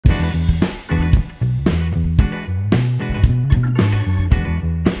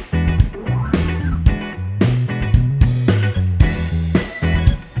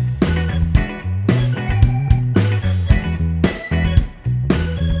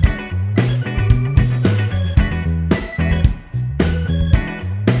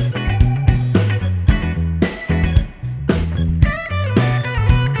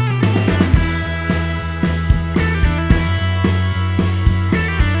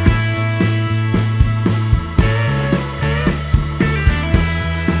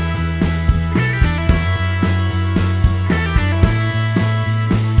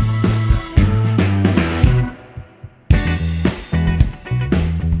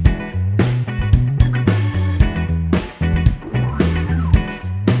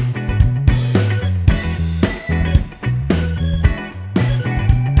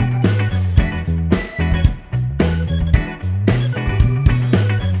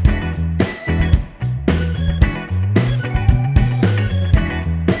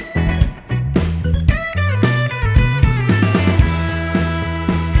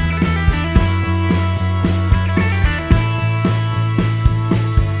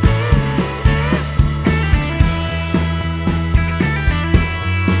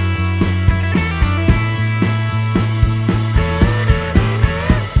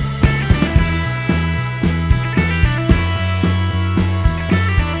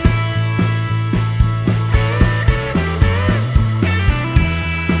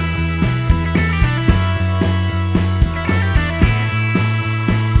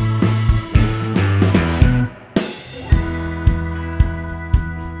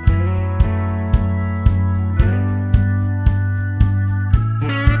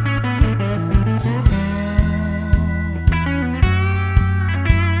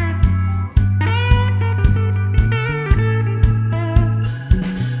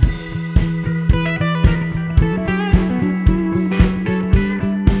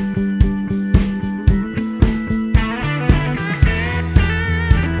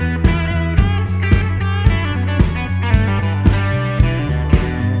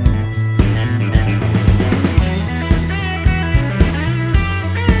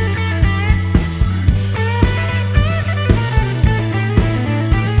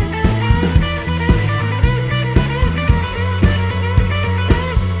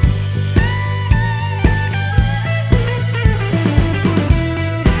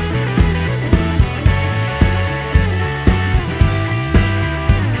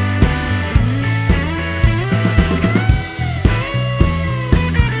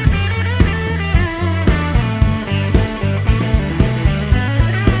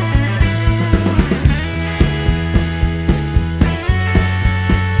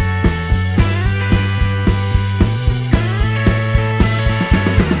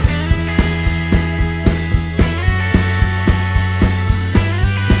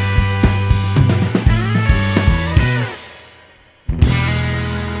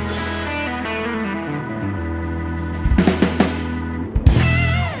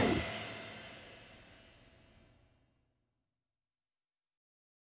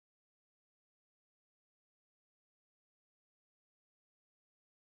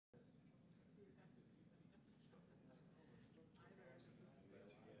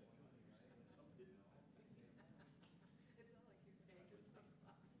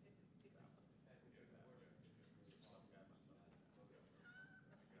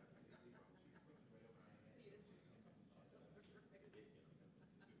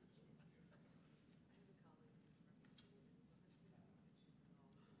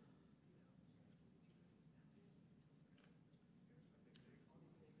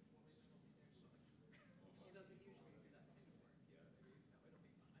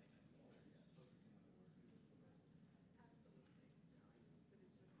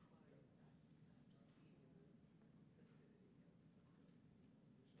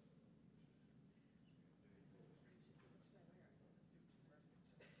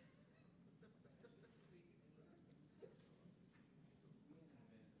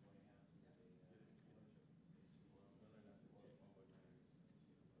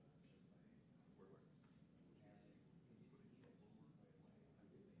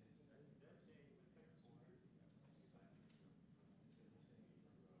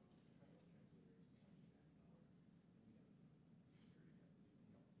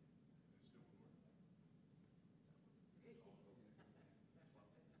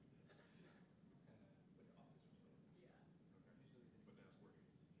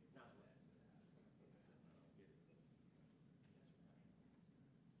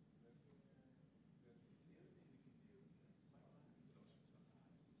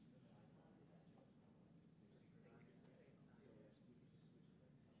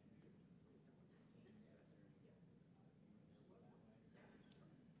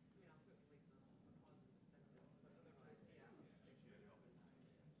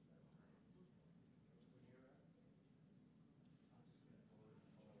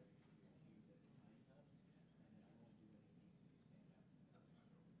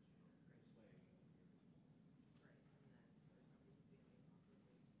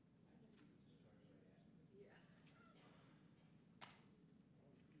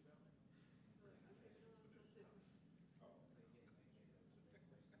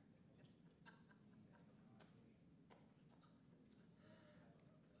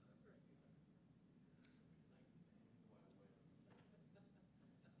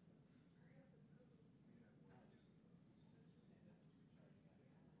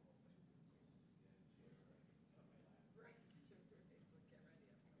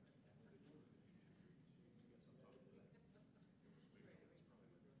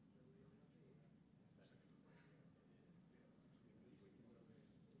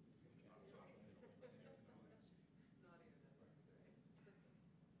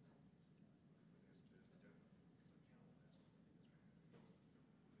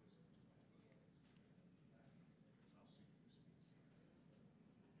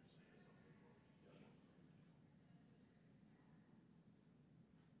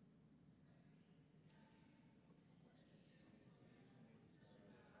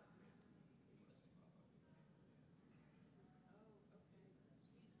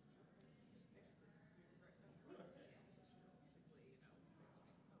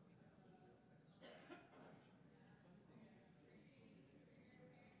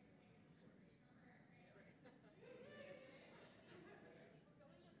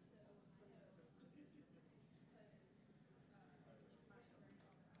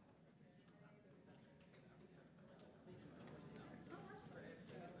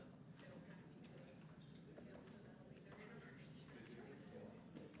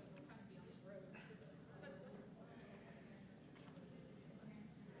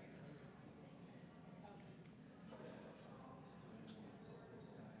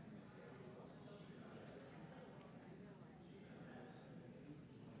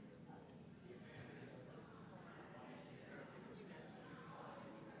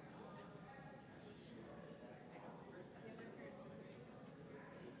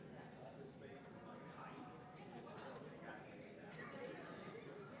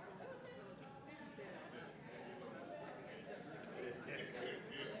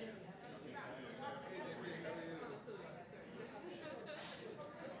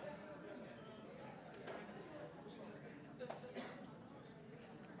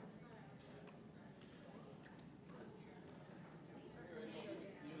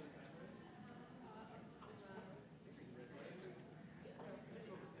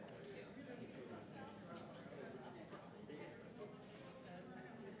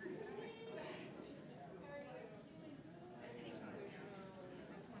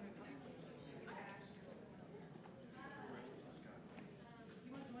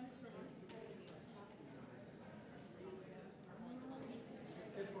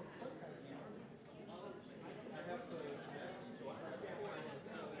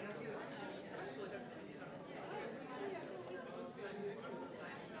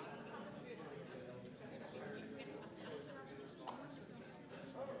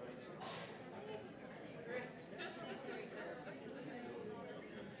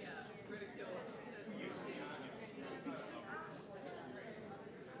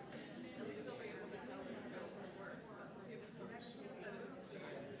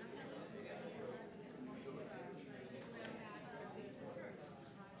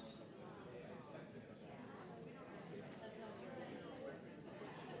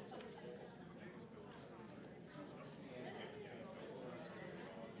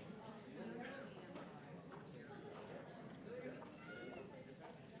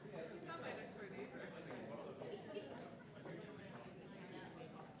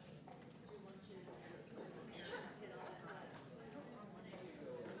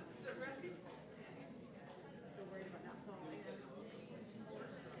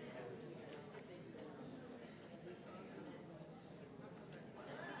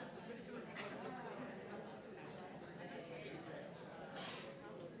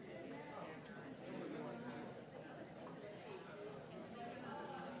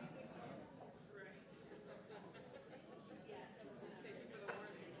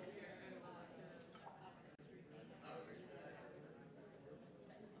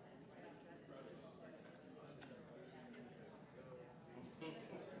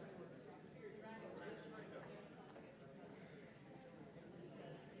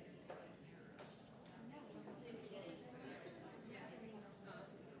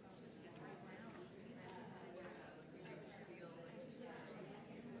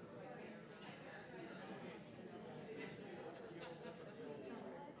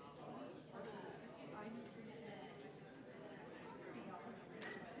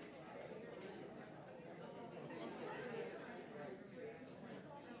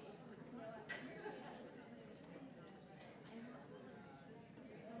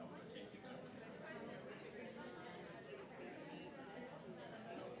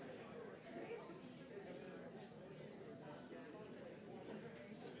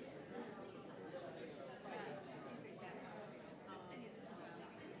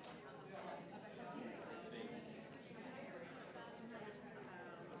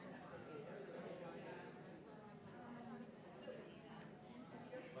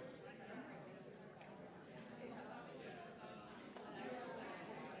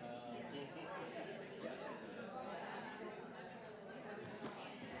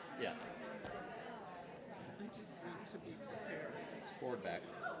cord back.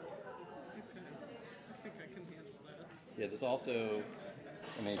 Okay. I think I can handle that. Yeah, there's also,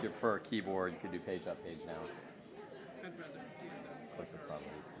 I mean, if you prefer a keyboard, you could do page up, page down. I'd rather do that. Click this probably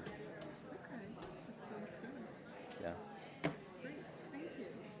easier. Okay, that sounds good. Yeah. Great, thank you.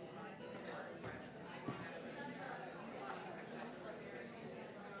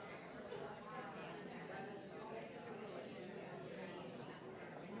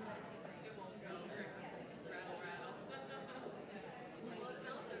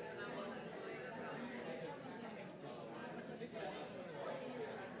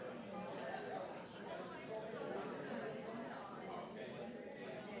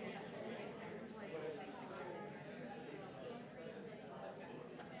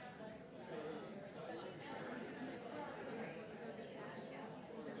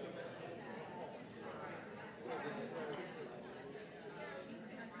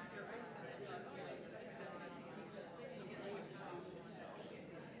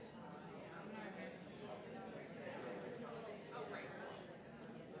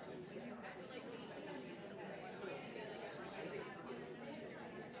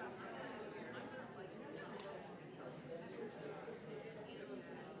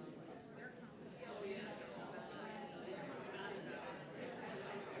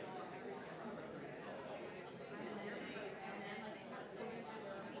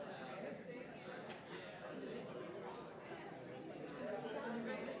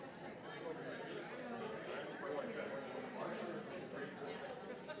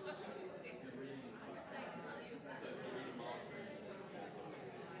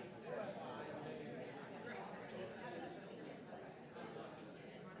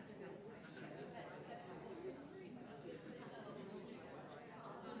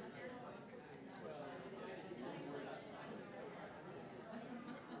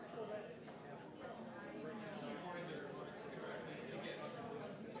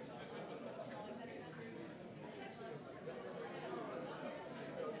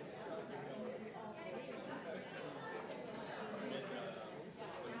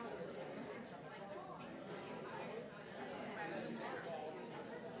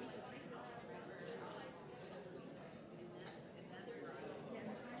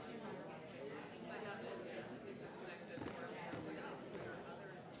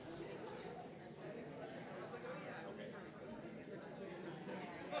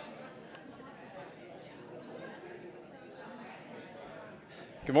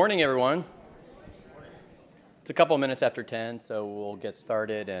 Good morning, everyone. It's a couple minutes after 10, so we'll get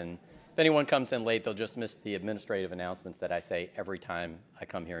started. And if anyone comes in late, they'll just miss the administrative announcements that I say every time I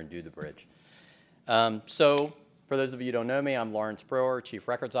come here and do the bridge. So for those of you who don't know me, I'm Lawrence Brewer, Chief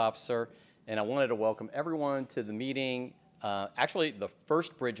Records Officer, and I wanted to welcome everyone to the meeting, actually the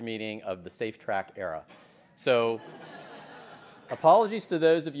first bridge meeting of the Safe Track era. So apologies to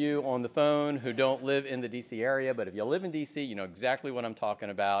those of you on the phone who don't live in the DC area, but if you live in DC, you know exactly what I'm talking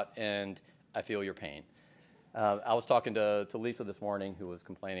about, and I feel your pain. I was talking to Lisa this morning, who was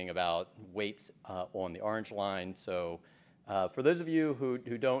complaining about waits on the Orange Line. So for those of you who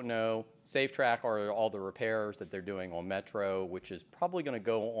don't know, Safe Track are all the repairs that they're doing on Metro, which is probably going to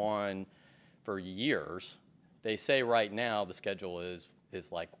go on for years. They say right now the schedule is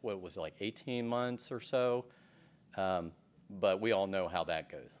like, what was it, like 18 months or so? But we all know how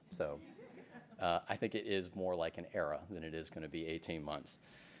that goes. So I think it is more like an era than it is going to be 18 months.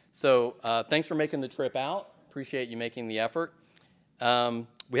 So thanks for making the trip out. Appreciate you making the effort.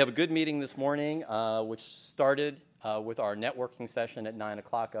 We have a good meeting this morning, which started with our networking session at 9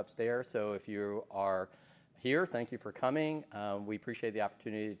 o'clock upstairs. So if you are here, thank you for coming. We appreciate the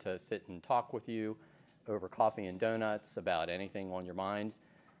opportunity to sit and talk with you over coffee and donuts about anything on your minds.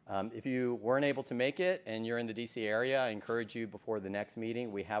 If you weren't able to make it and you're in the DC area, I encourage you before the next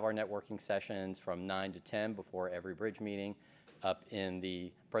meeting. We have our networking sessions from 9 to 10 before every bridge meeting up in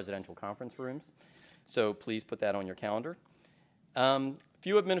the presidential conference rooms. So please put that on your calendar.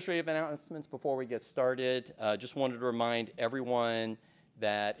 Few administrative announcements before we get started. Just wanted to remind everyone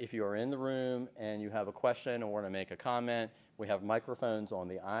that if you are in the room and you have a question or want to make a comment, we have microphones on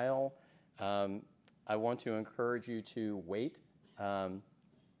the aisle. I want to encourage you to wait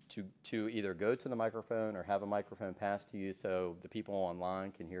to either go to the microphone or have a microphone passed to you so the people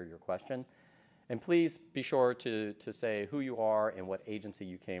online can hear your question. And please be sure to say who you are and what agency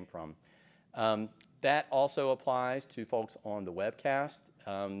you came from. That also applies to folks on the webcast.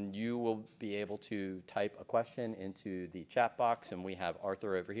 You will be able to type a question into the chat box, and we have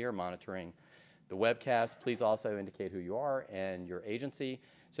Arthur over here monitoring the webcast. Please also indicate who you are and your agency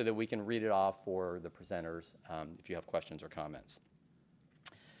so that we can read it off for the presenters if you have questions or comments.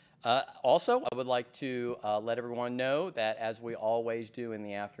 Also, I would like to let everyone know that as we always do in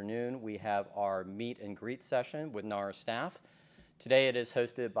the afternoon, we have our meet and greet session with NARA staff. Today it is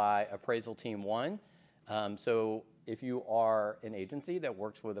hosted by Appraisal Team 1. So if you are an agency that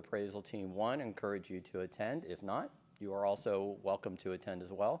works with Appraisal Team 1, I encourage you to attend. If not, you are also welcome to attend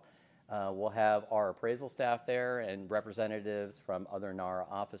as well. We'll have our appraisal staff there and representatives from other NARA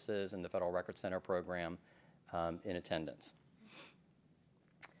offices and the Federal Record Center program in attendance.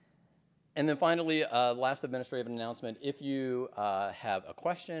 And then finally, last administrative announcement, if you have a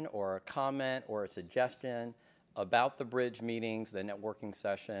question or a comment or a suggestion about the BRIDG meetings, the networking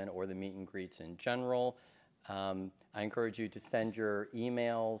session, or the meet and greets in general, I encourage you to send your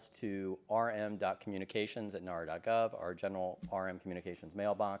emails to rm.communications@nara.gov, our general RM communications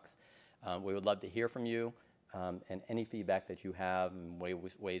mailbox. We would love to hear from you and any feedback that you have and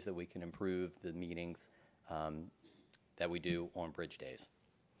ways that we can improve the meetings that we do on BRIDG days.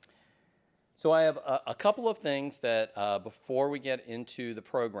 So I have a couple of things that before we get into the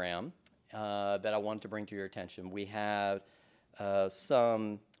program that I wanted to bring to your attention. We have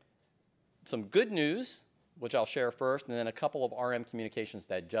some good news, which I'll share first, and then a couple of RM communications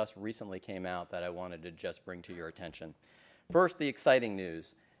that just recently came out that I wanted to just bring to your attention. First, the exciting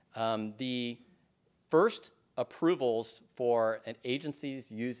news. The first approvals for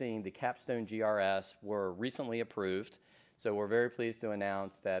agencies using the Capstone GRS were recently approved. So we're very pleased to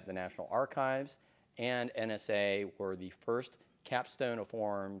announce that the National Archives and NSA were the first Capstone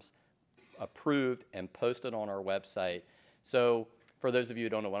forms approved and posted on our website. So for those of you who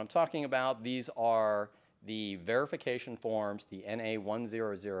don't know what I'm talking about, these are the verification forms, the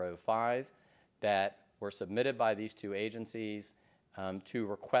NA1005, that were submitted by these two agencies to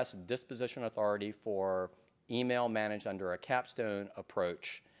request disposition authority for email managed under a Capstone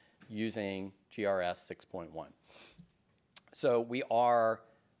approach using GRS 6.1. So we are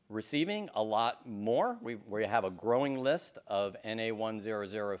receiving a lot more. We have a growing list of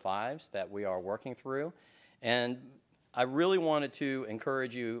NA1005s that we are working through. And I really wanted to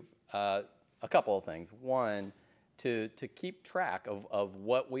encourage you a couple of things. One, to keep track of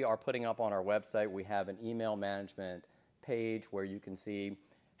what we are putting up on our website. We have an email management page where you can see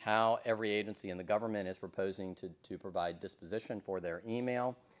how every agency in the government is proposing to provide disposition for their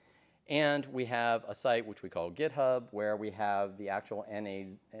email. And we have a site which we call GitHub where we have the actual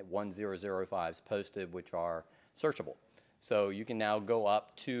NA1005s posted, which are searchable. So you can now go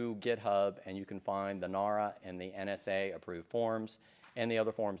up to GitHub and you can find the NARA and the NSA approved forms and the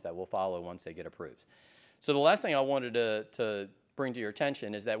other forms that will follow once they get approved. So the last thing I wanted to bring to your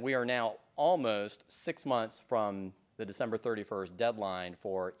attention is that we are now almost 6 months from the December 31st deadline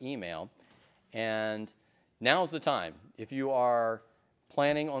for email. And now's the time. If you are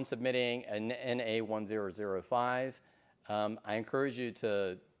planning on submitting an NA1005, I encourage you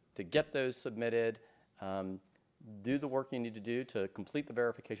to get those submitted, do the work you need to do to complete the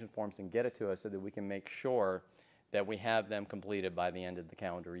verification forms and get it to us so that we can make sure that we have them completed by the end of the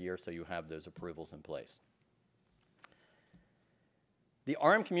calendar year so you have those approvals in place. The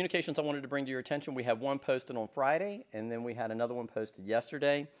RM communications I wanted to bring to your attention, we have one posted on Friday, and then we had another one posted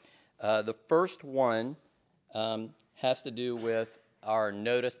yesterday. The first one has to do with our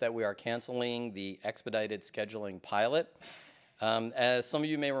notice that we are canceling the expedited scheduling pilot. As some of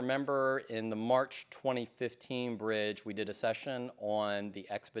you may remember, in the March 2015 BRIDG, we did a session on the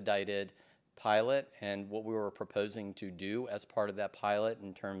expedited pilot and what we were proposing to do as part of that pilot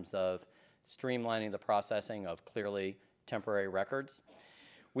in terms of streamlining the processing of clearly temporary records.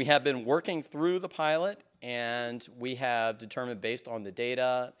 We have been working through the pilot, and we have determined, based on the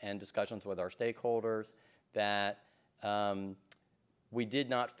data and discussions with our stakeholders, that we did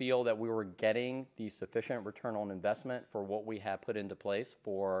not feel that we were getting the sufficient return on investment for what we have put into place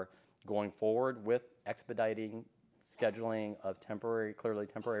for going forward with expediting scheduling of clearly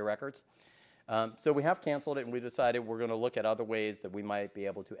temporary records. So we have canceled it, and we decided we're going to look at other ways that we might be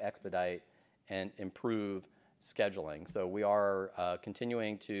able to expedite and improve scheduling. So we are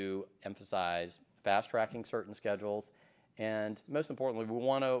continuing to emphasize fast-tracking certain schedules, and most importantly, we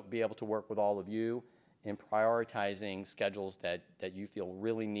want to be able to work with all of you in prioritizing schedules that you feel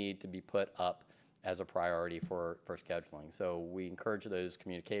really need to be put up as a priority for scheduling. So we encourage those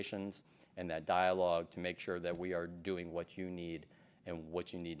communications and that dialogue to make sure that we are doing what you need and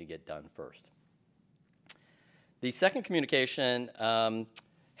what you need to get done first. The second communication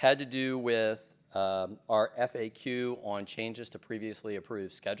had to do with our FAQ on changes to previously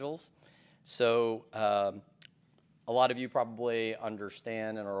approved schedules. So a lot of you probably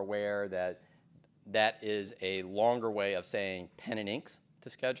understand and are aware that that is a longer way of saying pen and inks to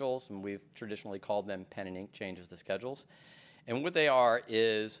schedules, and we've traditionally called them pen and ink changes to schedules. And what they are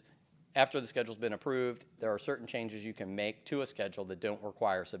is after the schedule's been approved, there are certain changes you can make to a schedule that don't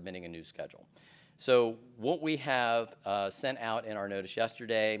require submitting a new schedule. So what we have sent out in our notice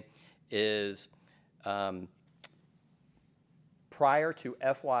yesterday is prior to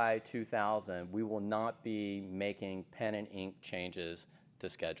FY 2000, we will not be making pen and ink changes to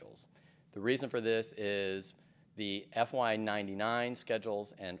schedules. The reason for this is the FY 99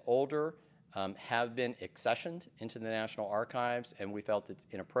 schedules and older have been accessioned into the National Archives, and we felt it's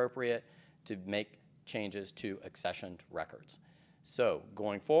inappropriate to make changes to accessioned records. So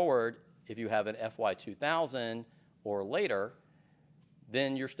going forward, if you have an FY 2000 or later,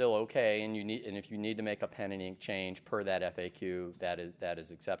 then you're still okay, and if you need to make a pen and ink change per that FAQ, that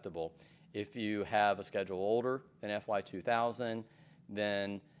is acceptable. If you have a schedule older than FY 2000,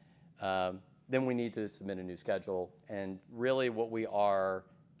 then we need to submit a new schedule. And really what we are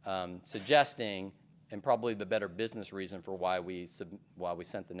suggesting, and probably the better business reason for why we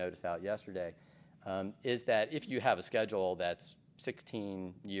sent the notice out yesterday, is that if you have a schedule that's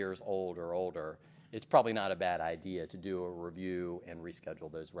 16 years old or older, it's probably not a bad idea to do a review and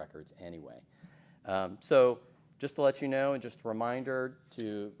reschedule those records anyway. So just to let you know, and just a reminder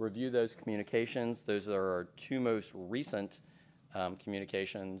to review those communications. Those are our two most recent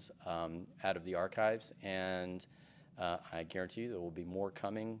communications out of the archives, and I guarantee you there will be more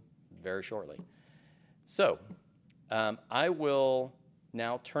coming very shortly. So I will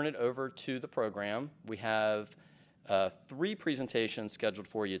now turn it over to the program. We have 3 presentations scheduled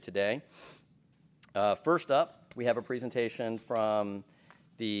for you today. First up, we have a presentation from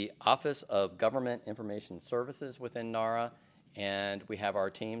the Office of Government Information Services within NARA, and we have our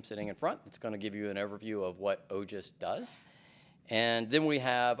team sitting in front. It's going to give you an overview of what OGIS does. And then we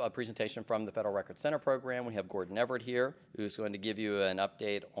have a presentation from the Federal Records Center program. We have Gordon Everett here, who's going to give you an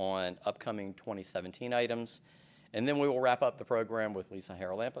update on upcoming 2017 items. And then we will wrap up the program with Lisa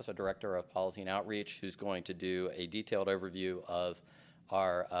Haralampus, our Director of Policy and Outreach, who's going to do a detailed overview of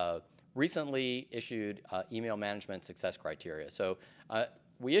our recently issued email management success criteria. So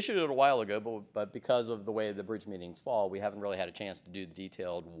we issued it a while ago, but because of the way the BRIDG meetings fall, we haven't really had a chance to do the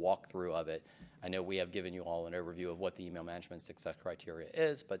detailed walkthrough of it. I know we have given you all an overview of what the email management success criteria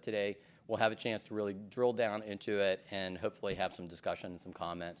is, but today we'll have a chance to really drill down into it and hopefully have some discussion and some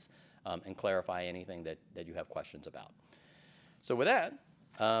comments and clarify anything that you have questions about. So with that,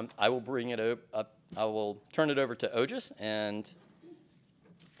 I will bring it up. I will turn it over to OGIS and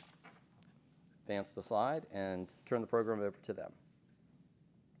advance the slide and turn the program over to them.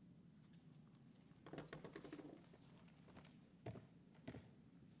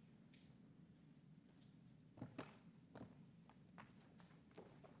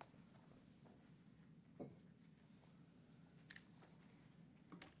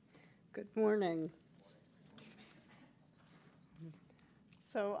 Good morning.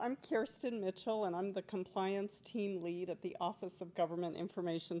 So I'm Kirsten Mitchell, and I'm the Compliance Team Lead at the Office of Government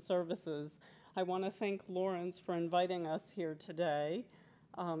Information Services. I want to thank Lawrence for inviting us here today.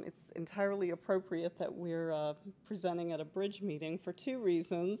 It's entirely appropriate that we're presenting at a BRIDG meeting for 2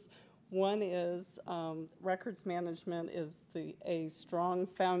 reasons. One is records management is a strong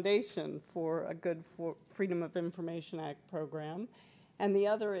foundation for a good Freedom of Information Act program. And the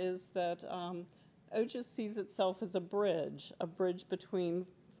other is that OGIS sees itself as a bridge between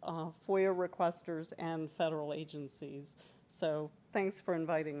FOIA requesters and federal agencies. So thanks for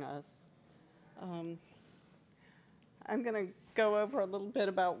inviting us. I'm going to go over a little bit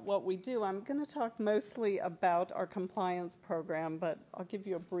about what we do. I'm going to talk mostly about our compliance program, but I'll give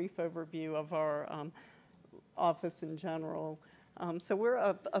you a brief overview of our office in general. So we're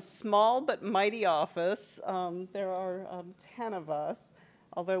a small but mighty office. There are 10 of us,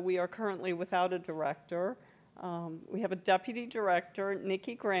 although we are currently without a director. We have a deputy director,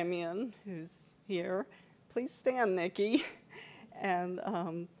 Nikki Gramian, who's here. Please stand, Nikki. And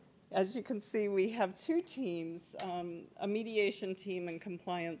as you can see, we have 2 teams, a mediation team and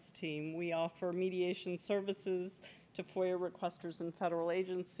compliance team. We offer mediation services to FOIA requesters and federal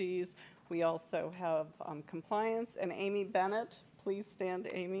agencies. We also have compliance, and Amy Bennett, please stand,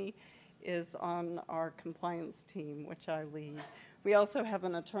 Amy, is on our compliance team, which I lead. We also have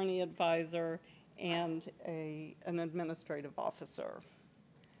an attorney advisor and an administrative officer.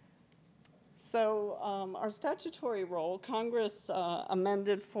 So our statutory role, Congress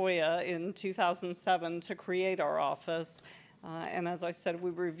amended FOIA in 2007 to create our office. And as I said,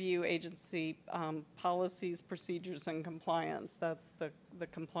 we review agency policies, procedures, and compliance. That's the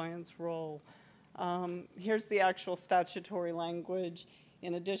compliance role. Here's the actual statutory language.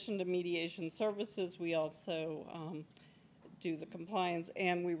 In addition to mediation services, we also do the compliance,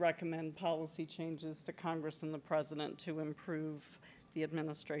 and we recommend policy changes to Congress and the President to improve the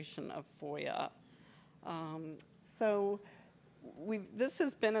administration of FOIA. So this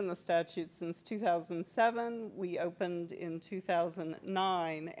has been in the statute since 2007. We opened in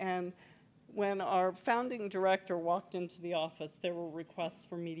 2009, and when our founding director walked into the office, there were requests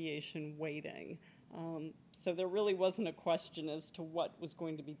for mediation waiting. So there really wasn't a question as to what was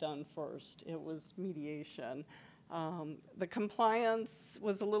going to be done first. It was mediation. The compliance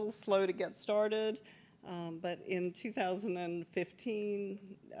was a little slow to get started, but in 2014,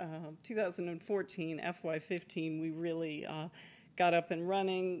 FY15, we really got up and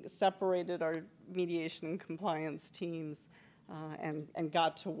running, separated our mediation and compliance teams, and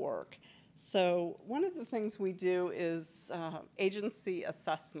got to work. So one of the things we do is agency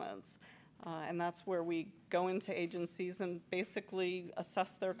assessments, and that's where we go into agencies and basically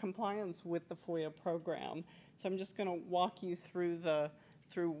assess their compliance with the FOIA program. So I'm just going to walk you through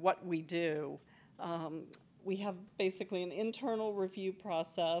what we do. We have basically an internal review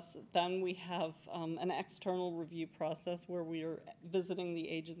process, then we have an external review process where we are visiting the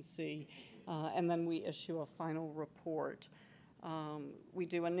agency, and then we issue a final report. We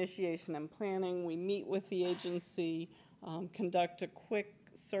do initiation and planning. We meet with the agency, conduct a quick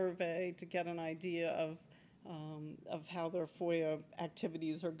survey to get an idea of how their FOIA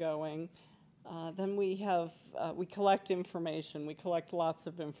activities are going. Then we collect information. We collect lots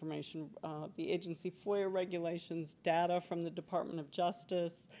of information. The agency FOIA regulations, data from the Department of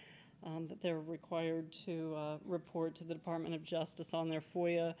Justice, that they're required to report to the Department of Justice on their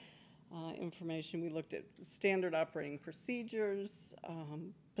FOIA information. We looked at standard operating procedures,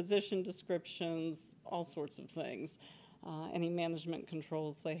 position descriptions, all sorts of things, any management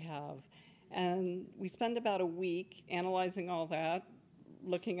controls they have. And we spend about a week analyzing all that,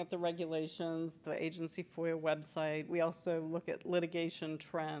 looking at the regulations, the agency FOIA website. We also look at litigation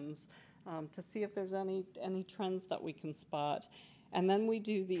trends to see if there's any trends that we can spot. And then we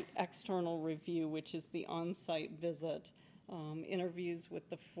do the external review, which is the on-site visit, interviews with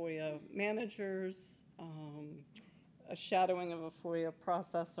the FOIA managers, a shadowing of a FOIA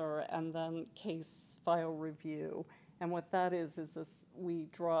processor, and then case file review. And what that is we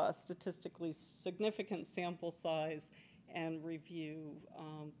draw a statistically significant sample size and review,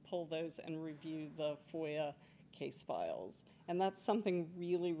 pull those and review the FOIA case files. And that's something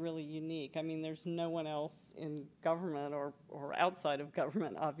really, really unique. I mean, there's no one else in government or outside of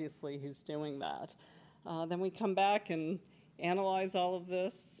government, obviously, who's doing that. Then we come back and analyze all of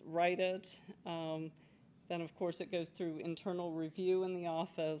this, write it. Then, of course, it goes through internal review in the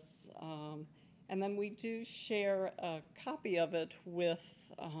office. And then we do share a copy of it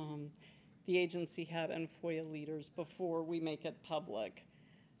with the agency head and FOIA leaders before we make it public.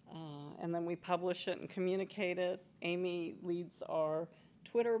 And then we publish it and communicate it. Amy leads our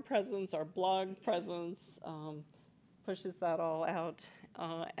Twitter presence, our blog presence, pushes that all out.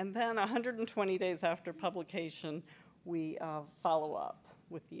 And then 120 days after publication, we follow up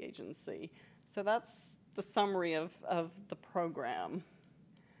with the agency. So that's the summary of the program.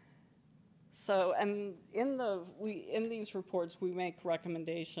 So, and in these reports, we make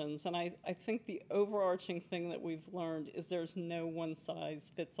recommendations, and I think the overarching thing that we've learned is there's no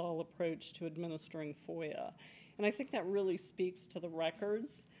one-size-fits-all approach to administering FOIA. And I think that really speaks to the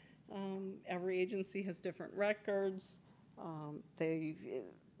records. Every agency has different records.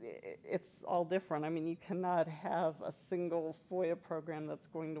 It's all different. I mean, you cannot have a single FOIA program that's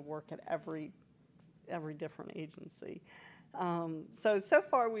going to work at every different agency. So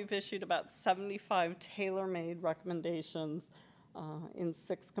far we've issued about 75 tailor-made recommendations in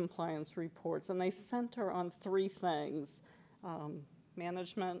 6 compliance reports, and they center on 3 things: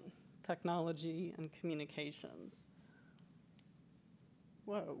 management, technology, and communications.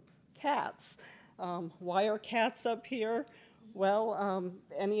 Whoa, cats. Why are cats up here? Well,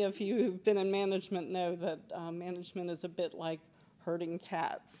 any of you who've been in management know that management is a bit like herding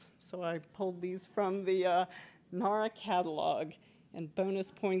cats. So I pulled these from the NARA catalog, and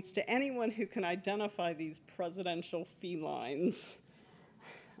bonus points to anyone who can identify these presidential felines.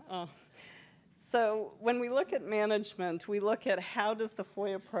 So when we look at management, we look at how does the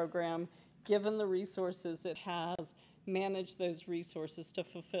FOIA program, given the resources it has, manage those resources to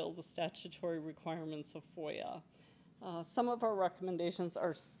fulfill the statutory requirements of FOIA. Some of our recommendations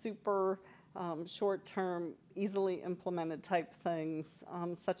are super short-term, easily implemented type things,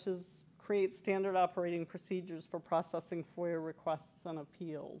 such as create standard operating procedures for processing FOIA requests and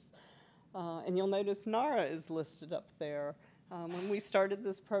appeals. And you'll notice NARA is listed up there. When we started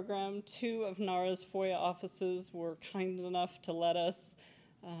this program, 2 of NARA's FOIA offices were kind enough to let us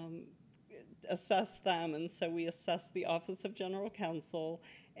assess them, and so we assessed the Office of General Counsel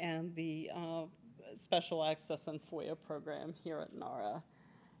and the special access and FOIA program here at NARA.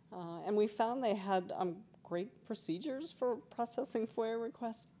 And we found they had great procedures for processing FOIA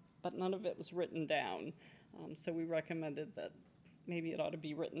requests, but none of it was written down. So we recommended that maybe it ought to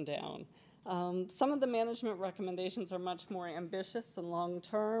be written down. Some of the management recommendations are much more ambitious and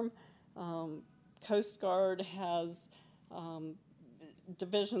long-term. Coast Guard has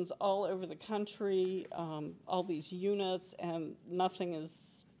divisions all over the country, all these units, and nothing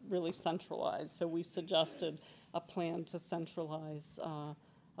is really centralized. So we suggested a plan to centralize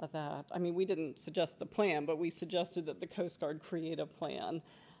that. I mean, we didn't suggest the plan, but we suggested that the Coast Guard create a plan.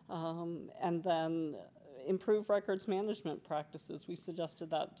 And then improve records management practices. We suggested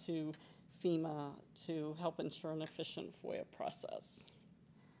that to FEMA to help ensure an efficient FOIA process.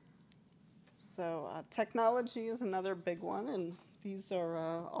 So technology is another big one, and these are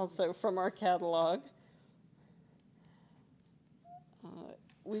also from our catalog.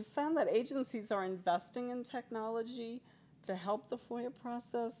 We've found that agencies are investing in technology to help the FOIA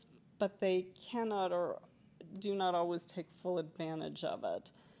process, but they cannot or do not always take full advantage of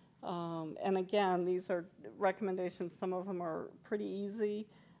it. And again, these are recommendations. Some of them are pretty easy.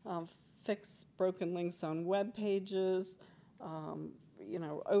 Fix broken links on web pages,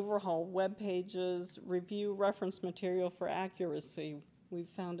 overhaul web pages, review reference material for accuracy. We've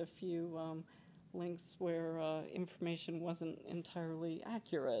found a few links where information wasn't entirely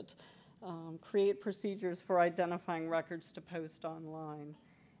accurate. Create procedures for identifying records to post online.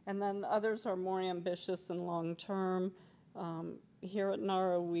 And then others are more ambitious and long-term. Here at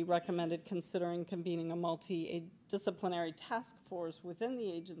NARA, we recommended considering convening a multidisciplinary task force within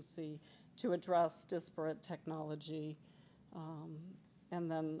the agency to address disparate technology,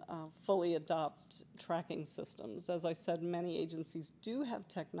 and then fully adopt tracking systems. As I said, many agencies do have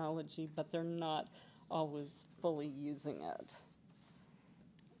technology, but they're not always fully using it.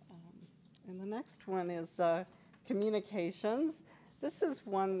 And the next one is communications. This is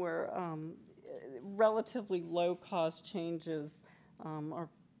one where relatively low-cost changes are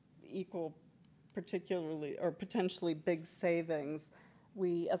equal particularly or potentially big savings.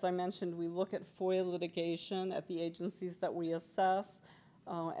 As I mentioned, we look at FOIA litigation at the agencies that we assess,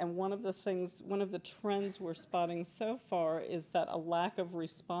 and one of the trends we're spotting so far is that a lack of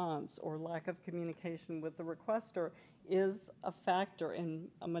response or lack of communication with the requester is a factor in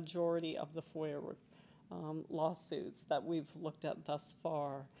a majority of the FOIA lawsuits that we've looked at thus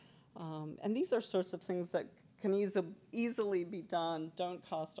far. And these are sorts of things that can easily be done, don't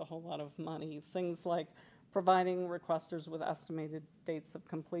cost a whole lot of money. Things like providing requesters with estimated dates of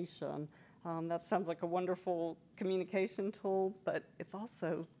completion. That sounds like a wonderful communication tool, but it's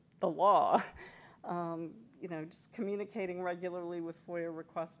also the law. Just communicating regularly with FOIA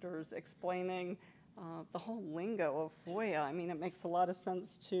requesters, explaining the whole lingo of FOIA. I mean, it makes a lot of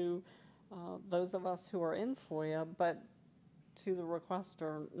sense to those of us who are in FOIA, but to the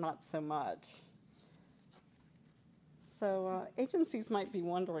requester, not so much. So agencies might be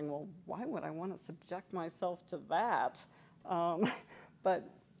wondering, well, why would I want to subject myself to that? But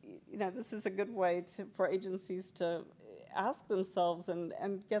this is a good way for agencies to ask themselves and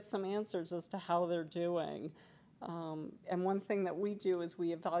get some answers as to how they're doing. And one thing that we do is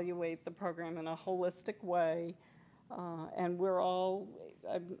we evaluate the program in a holistic way. And we're all,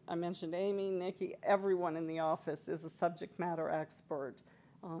 I mentioned Amy, Nikki, everyone in the office is a subject matter expert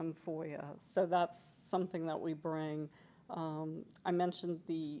on FOIA. So that's something that we bring. I mentioned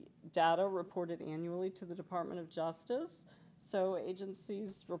the data reported annually to the Department of Justice. So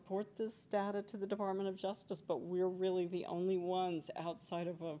agencies report this data to the Department of Justice, but we're really the only ones outside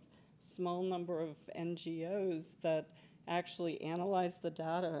of a small number of NGOs that actually analyze the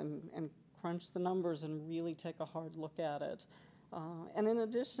data and crunch the numbers and really take a hard look at it. And in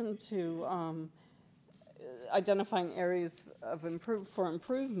addition to identifying areas of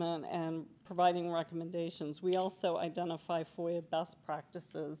improvement and providing recommendations, we also identify FOIA best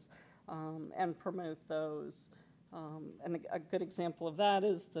practices and promote those. And a good example of that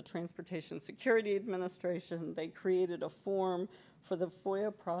is the Transportation Security Administration. They created a form for the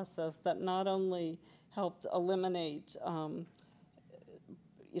FOIA process that not only helped eliminate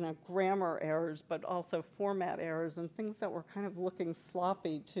grammar errors, but also format errors and things that were kind of looking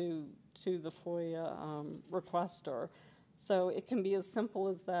sloppy to the FOIA requester. So it can be as simple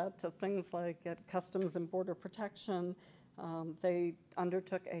as that to things like at Customs and Border Protection. They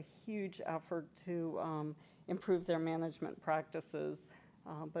undertook a huge effort to improve their management practices,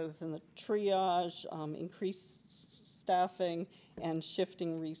 both in the triage, increased staffing, and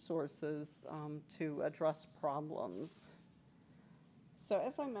shifting resources to address problems. So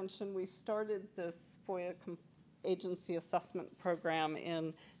as I mentioned, we started this FOIA agency assessment program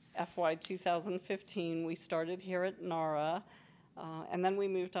in FY 2015, we started here at NARA, and then we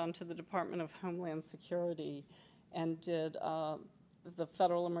moved on to the Department of Homeland Security and did the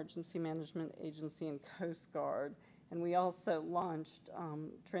Federal Emergency Management Agency and Coast Guard. And we also launched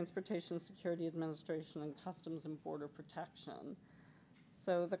Transportation Security Administration and Customs and Border Protection.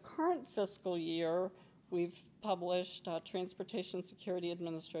 So the current fiscal year, we've published Transportation Security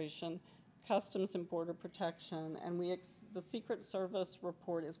Administration, Customs and Border Protection, and the Secret Service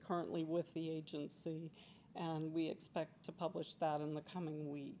report is currently with the agency, and we expect to publish that in the coming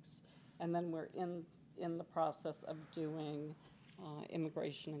weeks. And then we're in the process of doing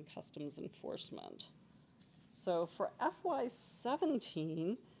immigration and customs enforcement. So for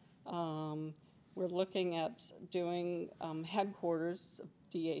FY17, we're looking at doing headquarters of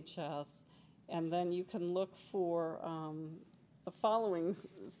DHS, and then you can look for the following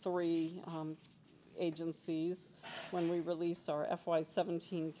three agencies. When we release our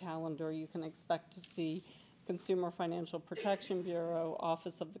FY17 calendar, you can expect to see Consumer Financial Protection Bureau,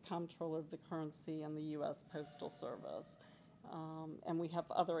 Office of the Comptroller of the Currency, and the U.S. Postal Service. And we have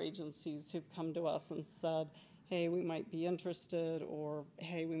other agencies who've come to us and said, hey, we might be interested, or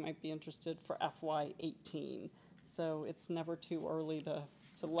hey, we might be interested for FY18. So it's never too early to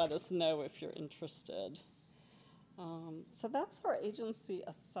let us know if you're interested. So that's our agency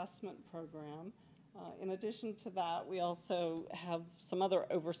assessment program. In addition to that, we also have some other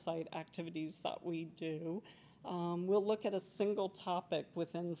oversight activities that we do. We'll look at a single topic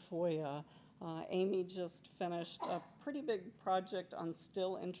within FOIA. Amy just finished a pretty big project on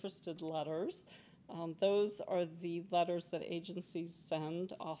still interested letters. Those are the letters that agencies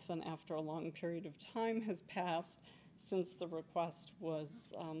send, often after a long period of time has passed since the request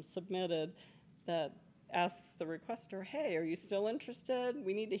was submitted, that asks the requester, hey, are you still interested?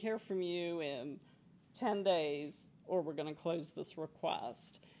 We need to hear from you in 10 days or we're going to close this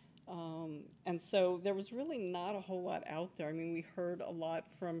request. And so there was really not a whole lot out there. I mean, we heard a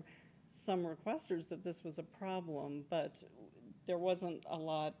lot from some requesters that this was a problem, but there wasn't a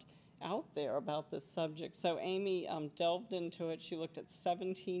lot out there about this subject. So Amy delved into it. She looked at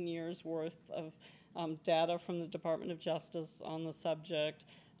 17 years worth of data from the Department of Justice on the subject,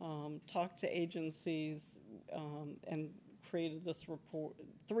 talked to agencies, and created this report,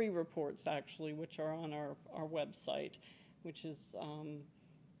 3 reports actually, which are on our website, which is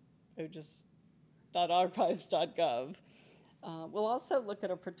ojust.archives.gov. We'll also look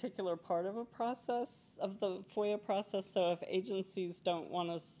at a particular part of a process, of the FOIA process, so if agencies don't want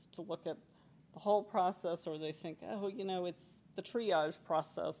us to look at the whole process, or they think, oh, you know, it's the triage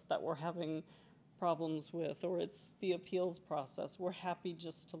process that we're having problems with, or it's the appeals process, we're happy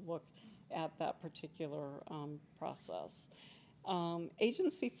just to look at that particular process.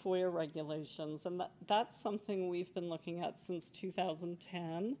 Agency FOIA regulations, and that's something we've been looking at since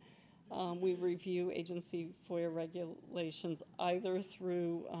 2010. We review agency FOIA regulations either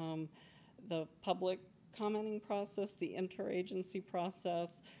through the public commenting process, the interagency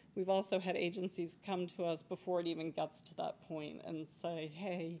process. We've also had agencies come to us before it even gets to that point and say,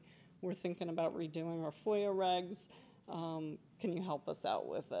 hey, we're thinking about redoing our FOIA regs. Can you help us out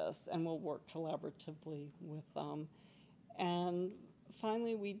with this? And we'll work collaboratively with them. And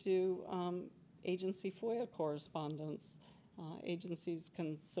finally, we do agency FOIA correspondence. Agencies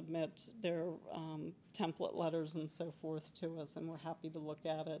can submit their template letters and so forth to us, and we're happy to look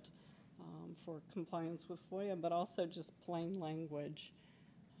at it for compliance with FOIA, but also just plain language.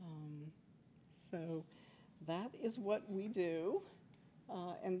 So that is what we do.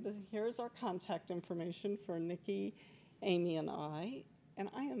 And here's our contact information for Nikki, Amy, and I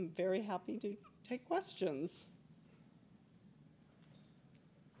am very happy to take questions.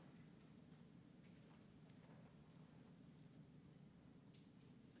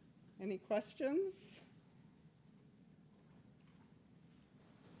 Any questions?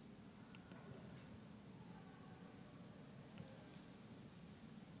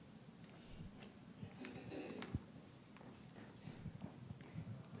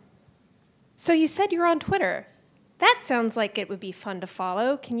 So you said you're on Twitter. That sounds like it would be fun to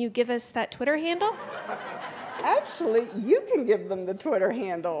follow. Can you give us that Twitter handle? Actually, you can give them the Twitter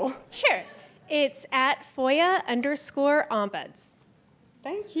handle. Sure. It's at FOIA_ombuds.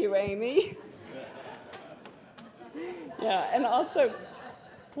 Thank you, Amy. Yeah, and also,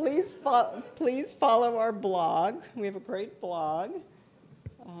 please follow our blog. We have a great blog,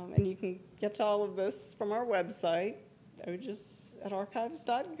 and you can get to all of this from our website,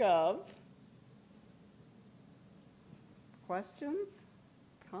 archives.gov. Questions?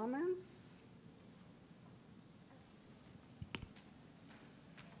 Comments?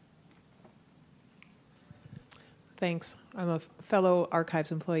 Thanks. I'm a fellow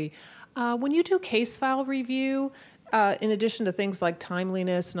archives employee. When you do case file review, in addition to things like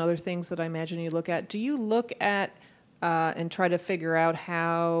timeliness and other things that I imagine you look at, do you look at and try to figure out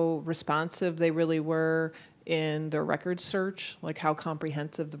how responsive they really were in their record search, like how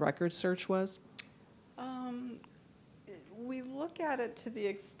comprehensive the record search was? We look at it to the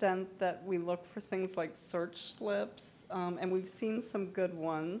extent that we look for things like search slips, and we've seen some good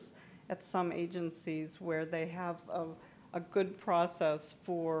ones at some agencies where they have a good process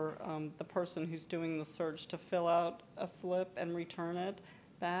for the person who's doing the search to fill out a slip and return it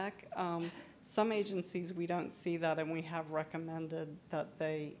back. Some agencies, we don't see that, and we have recommended that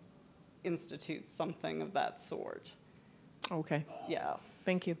they institute something of that sort. Okay. Yeah.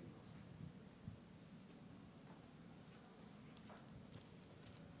 Thank you.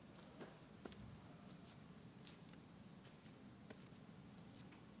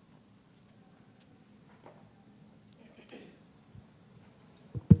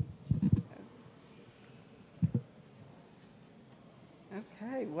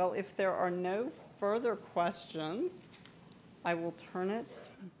 Okay, well, if there are no further questions, I will turn it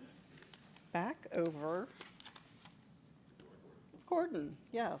back over. Gordon,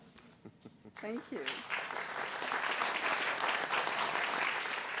 yes. Thank you.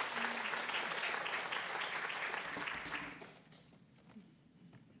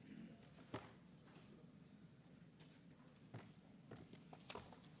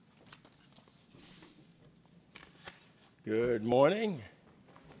 Good morning.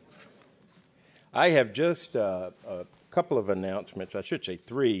 I have just a couple of announcements, I should say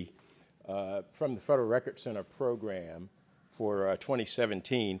three, from the Federal Record Center program for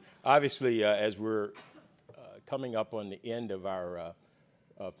 2017. Obviously, as we're coming up on the end of our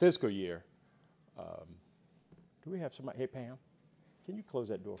fiscal year, do we have somebody? Hey, Pam, can you close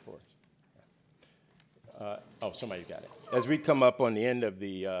that door for us? Oh, somebody got it. As we come up on the end of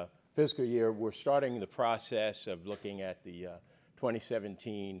the fiscal year, we're starting the process of looking at the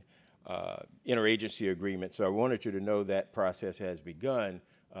 2017 interagency agreement. So I wanted you to know that process has begun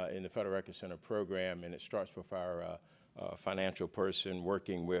in the Federal Record Center program, and it starts with our financial person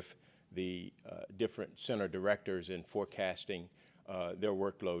working with the different center directors in forecasting their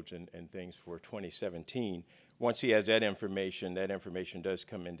workloads and things for 2017. Once he has that information does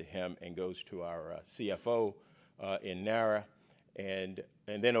come into him and goes to our CFO in NARA, and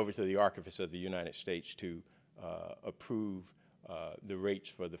then over to the Archivist of the United States to approve the rates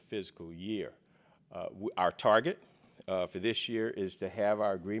for the fiscal year. Our target for this year is to have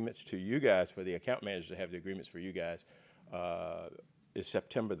our agreements to you guys, for the account managers to have the agreements for you guys, is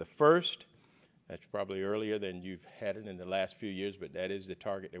September the 1st. That's probably earlier than you've had it in the last few years, but that is the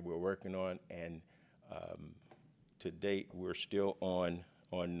target that we're working on, and to date, we're still on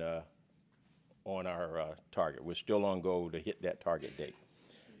our target. We're still on goal to hit that target date.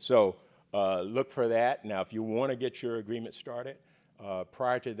 So look for that. Now, if you want to get your agreement started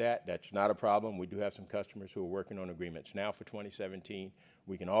prior to that, that's not a problem. We do have some customers who are working on agreements now for 2017.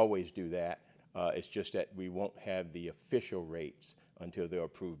 We can always do that. It's just that we won't have the official rates until they're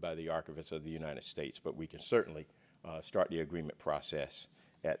approved by the Archivist of the United States, but we can certainly start the agreement process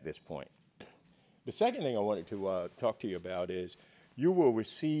at this point. The second thing I wanted to talk to you about is you will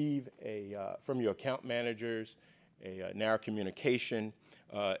receive from your account managers a NARA communication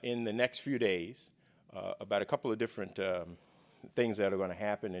in the next few days about a couple of different things that are going to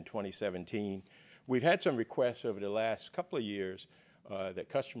happen in 2017. We've had some requests over the last couple of years that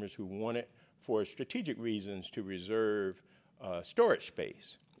customers who want it for strategic reasons to reserve storage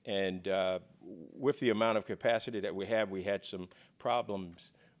space. And with the amount of capacity that we have, we had some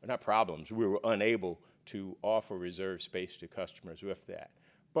problems, not problems, we were unable to offer reserve space to customers with that.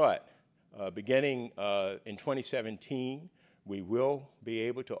 But beginning in 2017, we will be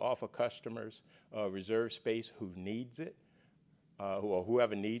able to offer customers reserve space who needs it, or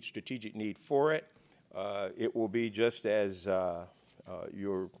whoever needs strategic need for it. It will be just as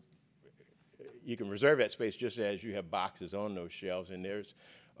you can reserve that space just as you have boxes on those shelves, and there's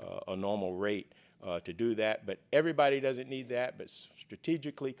a normal rate to do that. But everybody doesn't need that, but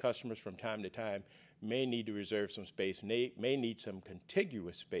strategically, customers from time to time may need to reserve some space, may need some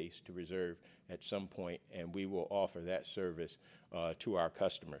contiguous space to reserve at some point, and we will offer that service to our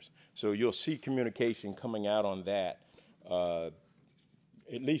customers. So you'll see communication coming out on that.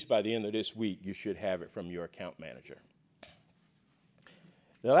 At least by the end of this week, you should have it from your account manager.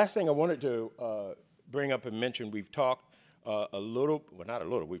 The last thing I wanted to bring up and mention, we've talked a little, well, not a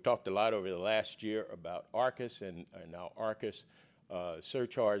little, we've talked a lot over the last year about ARCUS and now ARCUS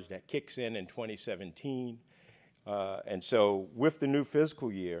surcharge that kicks in 2017. And so with the new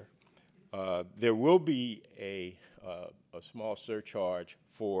fiscal year, there will be a a small surcharge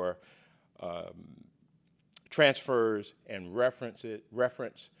for transfers and reference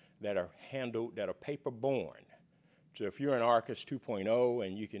that are handled, that are paper-borne. So if you're in ARCIS 2.0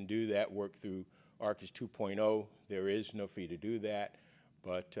 and you can do that work through ARCIS 2.0, there is no fee to do that.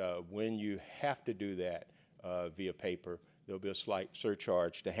 But when you have to do that via paper, there'll be a slight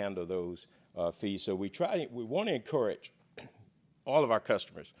surcharge to handle those fees. So we want to encourage all of our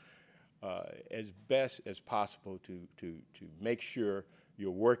customers as best as possible to make sure you're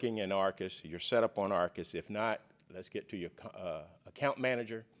working in ARCIS, you're set up on ARCIS. If not, let's get to your account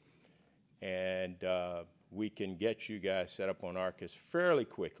manager, and we can get you guys set up on ARCIS fairly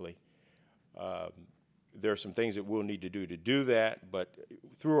quickly. There are some things that we'll need to do that, but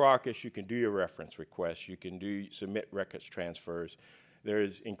through ARCIS, you can do your reference requests, you can submit records transfers.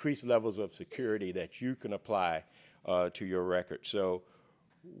 There's increased levels of security that you can apply to your records. So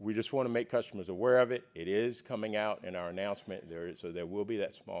we just want to make customers aware of it. It is coming out in our announcement, so there will be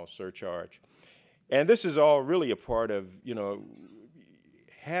that small surcharge. And this is all really a part of,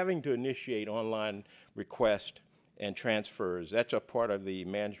 having to initiate online requests and transfers. That's a part of the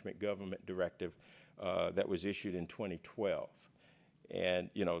Management Government Directive that was issued in 2012.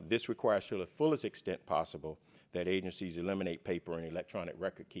 And, this requires to the fullest extent possible that agencies eliminate paper and electronic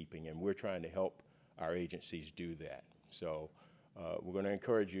record keeping, and we're trying to help our agencies do that. So we're going to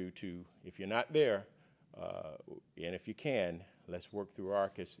encourage you to, if you're not there, and if you can, let's work through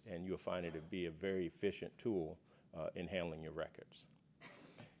ARCIS, and you'll find it to be a very efficient tool in handling your records.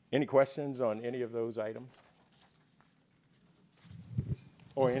 Any questions on any of those items?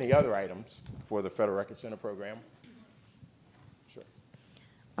 Or any other items for the Federal Record Center program? Sure.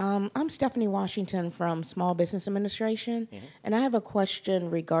 I'm Stephanie Washington from Small Business Administration, and I have a question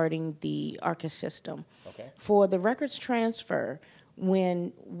regarding the ARCIS system. Okay. For the records transfer,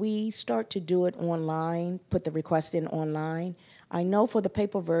 when we start to do it online, put the request in online, I know for the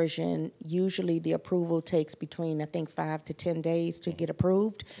paper version, usually the approval takes between, I think, 5 to 10 days to get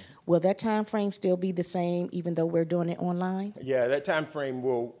approved. Will that time frame still be the same even though we're doing it online? Yeah, that time frame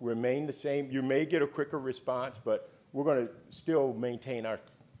will remain the same. You may get a quicker response, but we're going to still maintain our,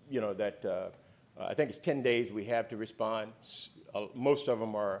 I think it's 10 days we have to respond. Most of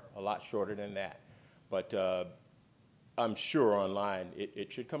them are a lot shorter than that. But I'm sure online it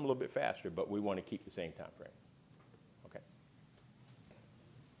should come a little bit faster, but we want to keep the same time frame. Okay.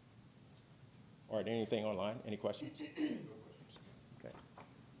 All right, anything online? Any questions? Okay.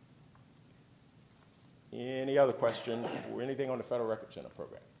 Any other questions or anything on the Federal Record Center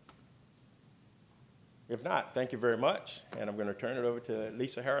program? If not, thank you very much, and I'm going to turn it over to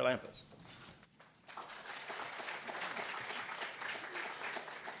Lisa Haralampis.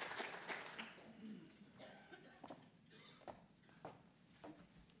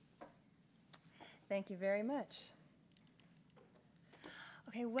 Thank you very much.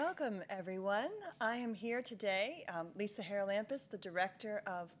 Okay, welcome everyone. I am here today, Lisa Haralampis, the Director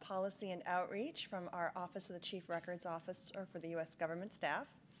of Policy and Outreach from our Office of the Chief Records Officer for the U.S. Government Staff.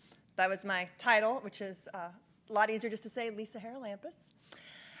 That was my title, which is a lot easier just to say Lisa Haralampis.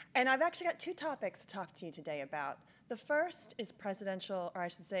 And I've actually got two topics to talk to you today about. The first is presidential, or I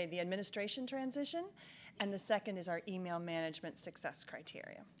should say the administration transition, and the second is our email management success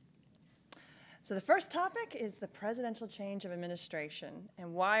criteria. So the first topic is the presidential change of administration.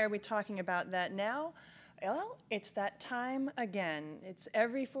 And why are we talking about that now? Well, it's that time again. It's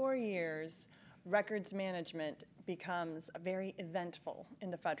every 4 years, records management becomes very eventful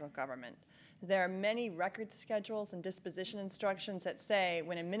in the federal government. There are many record schedules and disposition instructions that say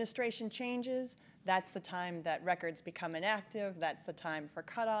when administration changes, that's the time that records become inactive, that's the time for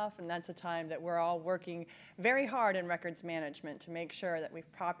cutoff, and that's the time that we're all working very hard in records management to make sure that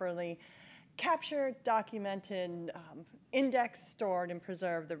we've properly captured, documented, indexed, stored, and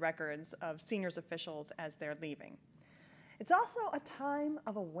preserved the records of senior officials as they're leaving. It's also a time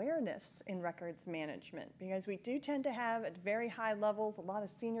of awareness in records management because we do tend to have at very high levels a lot of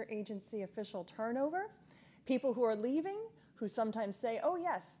senior agency official turnover, people who are leaving who sometimes say, oh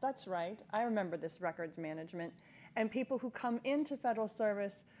yes, that's right, I remember this records management, and people who come into federal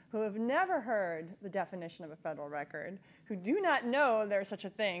service who have never heard the definition of a federal record, who do not know there's such a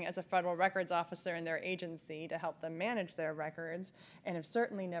thing as a federal records officer in their agency to help them manage their records, and have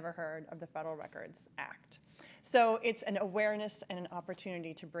certainly never heard of the Federal Records Act. So it's an awareness and an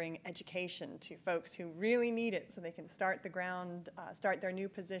opportunity to bring education to folks who really need it so they can start their new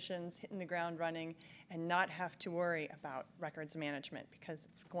positions, hitting the ground running, and not have to worry about records management because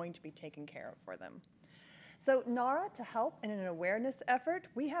it's going to be taken care of for them. So NARA, to help in an awareness effort,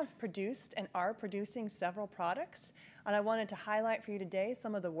 we have produced and are producing several products. And I wanted to highlight for you today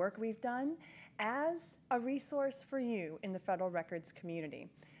some of the work we've done as a resource for you in the federal records community,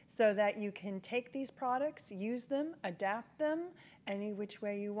 so that you can take these products, use them, adapt them any which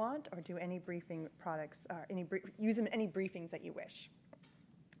way you want, or do any briefing products, or use them in any briefings that you wish.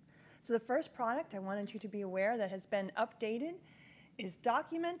 So the first product I wanted you to be aware that has been updated is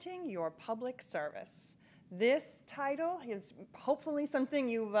Documenting Your Public Service. This title is hopefully something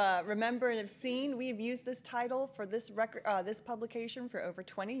you remember and have seen. We've used this title for this publication for over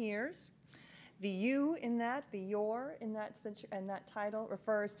 20 years. The you in that, the your in that title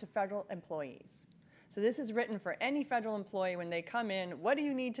refers to federal employees. So this is written for any federal employee when they come in. What do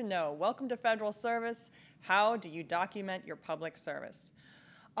you need to know? Welcome to federal service. How do you document your public service?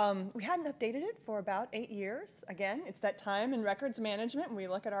 We hadn't updated it for about 8 years. Again, it's that time in records management when we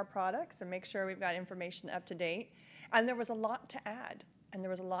look at our products and make sure we've got information up to date. And there was a lot to add, and there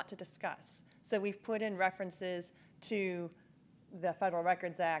was a lot to discuss. So we've put in references to the Federal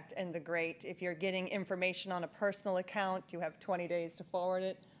Records Act and the GREAT. If you're getting information on a personal account, you have 20 days to forward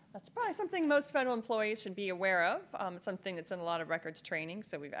it. That's probably something most federal employees should be aware of, something that's in a lot of records training,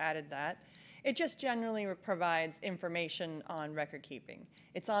 so we've added that. It just generally provides information on record keeping.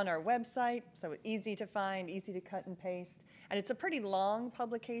 It's on our website, so it's easy to find, easy to cut and paste. And it's a pretty long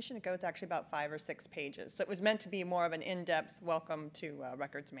publication. It goes actually about 5 or 6 pages. So it was meant to be more of an in-depth welcome to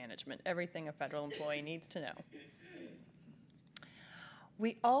records management, everything a federal employee needs to know.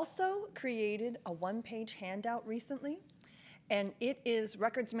 We also created a one-page handout recently, and it is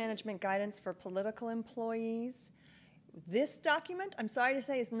Records Management Guidance for Political Employees. This document, I'm sorry to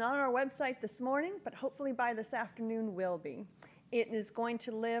say, is not on our website this morning, but hopefully by this afternoon will be. It is going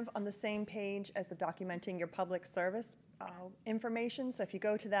to live on the same page as the Documenting Your Public Service information. So if you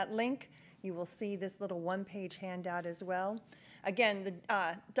go to that link, you will see this little one-page handout as well. Again,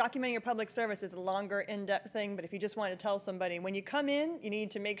 the Documenting Your Public Service is a longer, in-depth thing, but if you just want to tell somebody, when you come in, you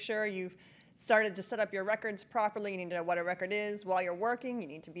need to make sure you've started to set up your records properly. You need to know what a record is. While you're working, you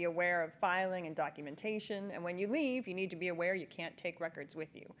need to be aware of filing and documentation. And when you leave, you need to be aware you can't take records with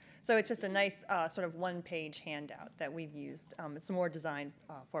you. So it's just a nice sort of one-page handout that we've used. It's more designed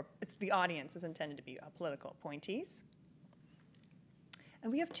the audience is intended to be political appointees.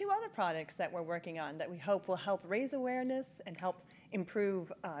 And we have 2 other products that we're working on that we hope will help raise awareness and help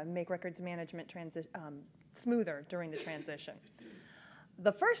improve, make records management smoother during the transition.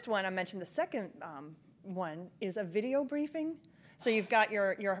 The first one I mentioned, the second one is a video briefing. So you've got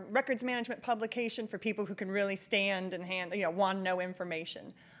your records management publication for people who can really stand and want to know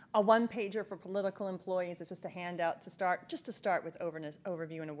information. A one-pager for political employees is just a handout to start with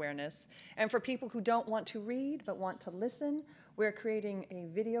overview and awareness. And for people who don't want to read but want to listen, we're creating a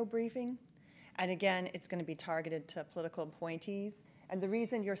video briefing. And again, it's going to be targeted to political appointees. And the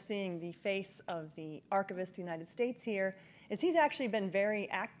reason you're seeing the face of the Archivist of the United States here is he's actually been very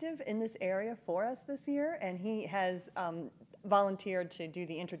active in this area for us this year, and he has volunteered to do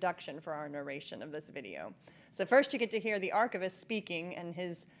the introduction for our narration of this video. So first you get to hear the archivist speaking, and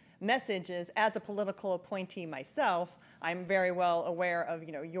his message is, as a political appointee myself, I'm very well aware of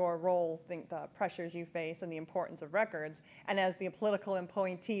your role, the pressures you face, and the importance of records. And as the political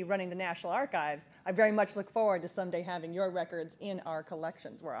appointee running the National Archives, I very much look forward to someday having your records in our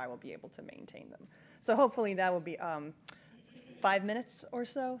collections where I will be able to maintain them. So hopefully that will be 5 minutes or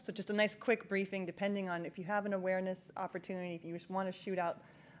so. So just a nice quick briefing, depending on if you have an awareness opportunity, if you just want to shoot out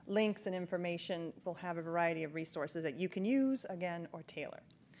links and information, we'll have a variety of resources that you can use, again, or tailor.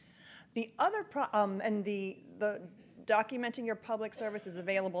 The other, the Documenting Your Public Service is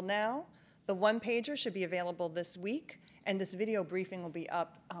available now. The one-pager should be available this week, and this video briefing will be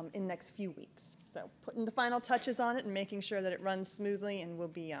up in the next few weeks. So putting the final touches on it and making sure that it runs smoothly and will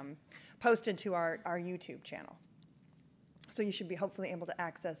be posted to our YouTube channel. So you should be hopefully able to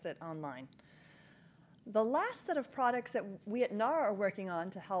access it online. The last set of products that we at NARA are working on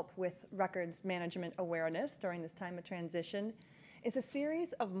to help with records management awareness during this time of transition is a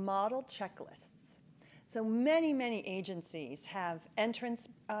series of model checklists. So many agencies have entrance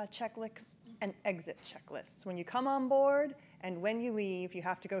checklists and exit checklists. When you come on board and when you leave, you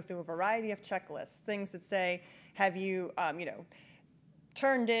have to go through a variety of checklists, things that say, have you,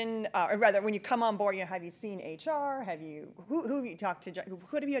 turned in, or rather, when you come on board, have you seen HR? Who have you talked to?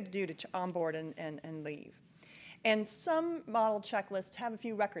 What have you had to do to onboard and leave? And some model checklists have a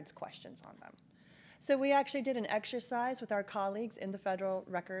few records questions on them. So we actually did an exercise with our colleagues in the Federal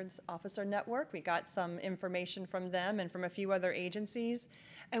Records Officer Network. We got some information from them and from a few other agencies,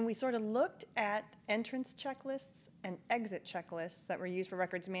 and we sort of looked at entrance checklists and exit checklists that were used for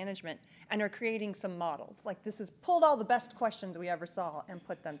records management and are creating some models. Like this is pulled all the best questions we ever saw and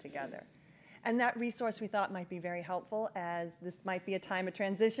put them together. And that resource we thought might be very helpful, as this might be a time of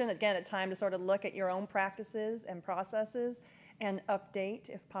transition, again, a time to sort of look at your own practices and processes and update,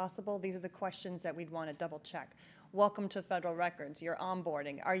 if possible. These are the questions that we'd want to double check. Welcome to Federal Records, you're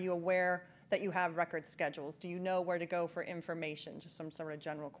onboarding. Are you aware that you have record schedules? Do you know where to go for information? Just some sort of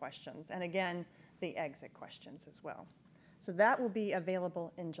general questions. And again, the exit questions as well. So that will be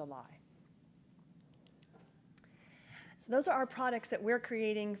available in July. So those are our products that we're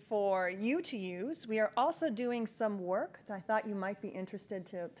creating for you to use. We are also doing some work that I thought you might be interested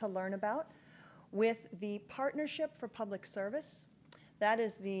to learn about with the Partnership for Public Service. That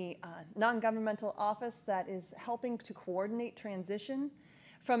is the non-governmental office that is helping to coordinate transition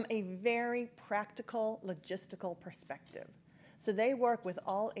from a very practical, logistical perspective. So they work with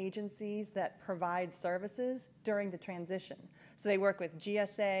all agencies that provide services during the transition. So they work with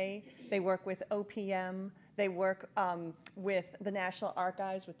GSA, they work with OPM, they work with the National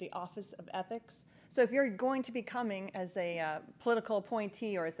Archives, with the Office of Ethics. So if you're going to be coming as a political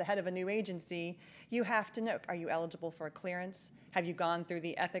appointee or as the head of a new agency, you have to know, are you eligible for a clearance? Have you gone through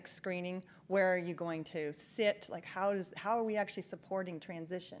the ethics screening? Where are you going to sit? Like how are we actually supporting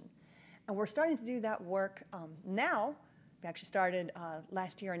transition? And we're starting to do that work now. We actually started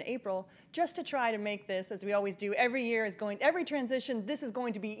last year in April, just to try to make this, as we always do, every year is going, every transition, this is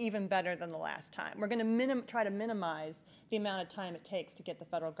going to be even better than the last time. We're going to try to minimize the amount of time it takes to get the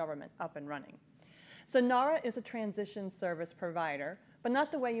federal government up and running. So NARA is a transition service provider, but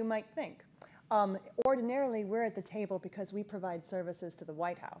not the way you might think. Ordinarily, we're at the table because we provide services to the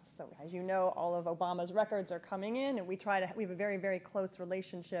White House. So as you know, all of Obama's records are coming in, and we have a very, very close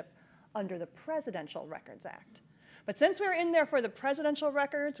relationship under the Presidential Records Act. But since we're in there for the presidential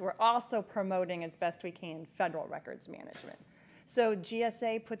records, we're also promoting as best we can federal records management. So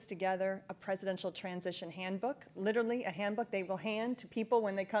GSA puts together a presidential transition handbook, literally a handbook they will hand to people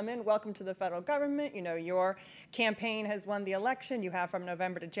when they come in. Welcome to the federal government. You know, your campaign has won the election. You have from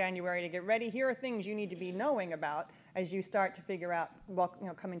November to January to get ready. Here are things you need to be knowing about as you start to figure out, well, you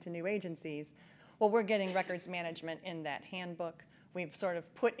know, coming to new agencies. Well, we're getting records management in that handbook. We've sort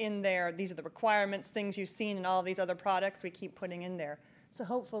of put in there, these are the requirements, things you've seen in all these other products, we keep putting in there. So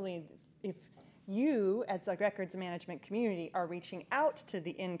hopefully, if you, as the records management community, are reaching out to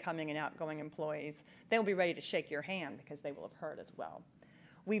the incoming and outgoing employees, they'll be ready to shake your hand because they will have heard as well.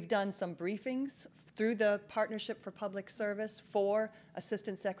 We've done some briefings through the Partnership for Public Service for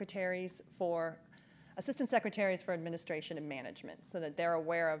Assistant Secretaries for Administration and Management, so that they're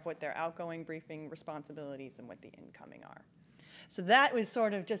aware of what their outgoing briefing responsibilities and what the incoming are. So that was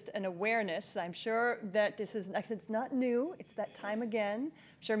sort of just an awareness. I'm sure that this is, it's not new, it's that time again.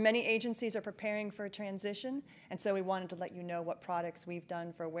 I'm sure many agencies are preparing for a transition, and so we wanted to let you know what products we've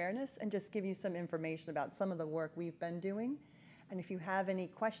done for awareness and just give you some information about some of the work we've been doing. And if you have any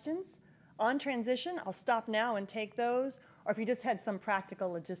questions on transition, I'll stop now and take those, or if you just had some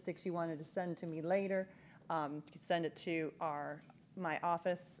practical logistics you wanted to send to me later, you can send it to my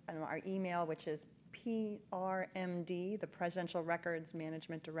office and our email, which is PRMD, the Presidential Records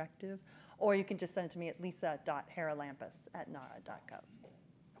Management Directive, or you can just send it to me at lisa.haralampus@nara.gov.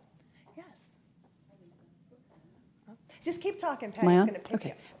 Yes. Just keep talking, Patty. It's going to pick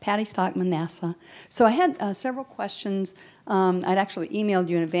you. Patty Stockman, NASA. So I had several questions. I'd actually emailed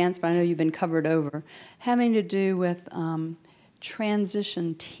you in advance, but I know you've been covered over, having to do with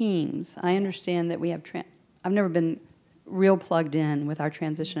transition teams. I understand that we have, I've never been real plugged in with our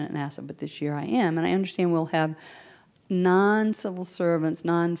transition at NASA, but this year I am, and I understand we'll have non-civil servants,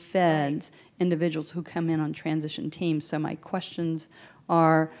 non-feds, individuals who come in on transition teams. So my questions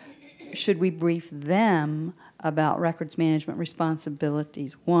are, should we brief them about records management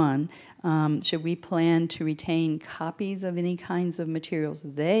responsibilities? One, should we plan to retain copies of any kinds of materials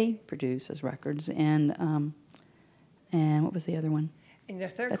they produce as records? And what was the other one? And the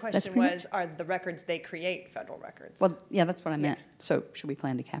third question was, are the records they create federal records? Well, yeah, that's what I meant. So should we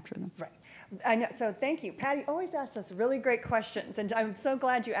plan to capture them? Right. I know. So thank you. Patty always asks us really great questions, and I'm so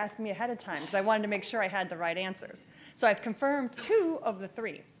glad you asked me ahead of time because I wanted to make sure I had the right answers. So I've confirmed 2 of the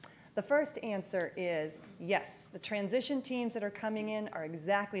 3. The first answer is yes, the transition teams that are coming in are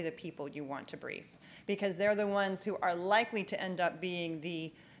exactly the people you want to brief because they're the ones who are likely to end up being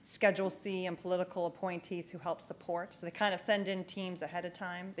the Schedule C and political appointees who help support. So they kind of send in teams ahead of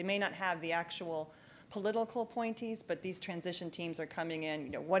time. They may not have the actual political appointees, but these transition teams are coming in, you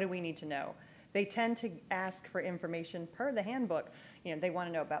know, what do we need to know? They tend to ask for information per the handbook. You know, they want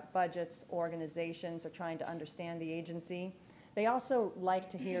to know about budgets, organizations, or trying to understand the agency. They also like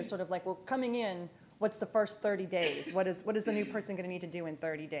to hear sort of like, well, coming in, what's the first 30 days? What is the new person going to need to do in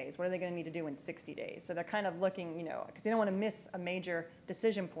 30 days? What are they going to need to do in 60 days? So they're kind of looking, you know, because they don't want to miss a major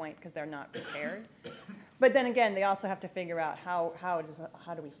decision point because they're not prepared. But then again, they also have to figure out how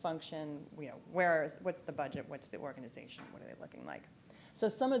do we function, you know, what's the budget, what's the organization, what are they looking like? So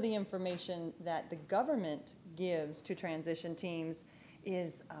some of the information that the government gives to transition teams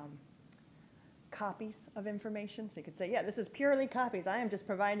is copies of information. So you could say, yeah, this is purely copies. I am just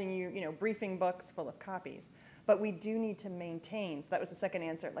providing you, you know, briefing books full of copies. But we do need to maintain, so that was the second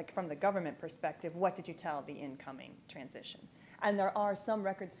answer, like from the government perspective, what did you tell the incoming transition? And there are some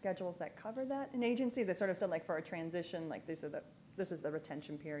record schedules that cover that in agencies. I sort of said, like, for a transition, like this is the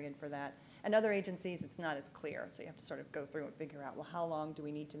retention period for that. And other agencies, it's not as clear. So you have to sort of go through and figure out, well, how long do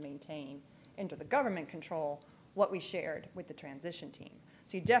we need to maintain under the government control what we shared with the transition team?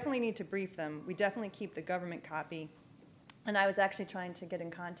 So you definitely need to brief them. We definitely keep the government copy. And I was actually trying to get in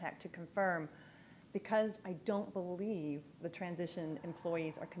contact to confirm, because I don't believe the transition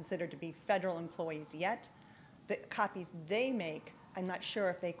employees are considered to be federal employees yet. The copies they make, I'm not sure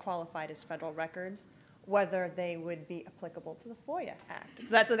if they qualified as federal records, whether they would be applicable to the FOIA Act. So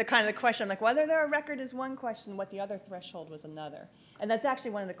that's the kind of the question. I'm like, whether they're a record is one question, what the other threshold was another. And that's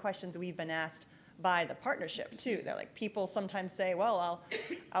actually one of the questions we've been asked by the partnership too. They're like, people sometimes say, well,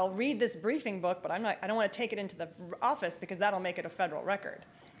 I'll read this briefing book, but I don't want to take it into the office because that'll make it a federal record.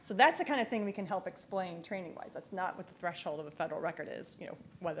 So that's the kind of thing we can help explain training-wise. That's not what the threshold of a federal record is, you know,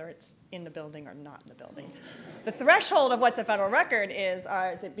 whether it's in the building or not in the building. The threshold of what's a federal record is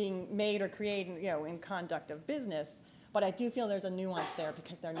it being made or created, you know, in conduct of business. But I do feel there's a nuance there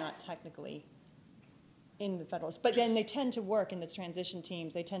because they're not technically in the federal. But then they tend to work in the transition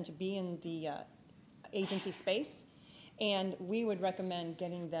teams. They tend to be in the agency space. And we would recommend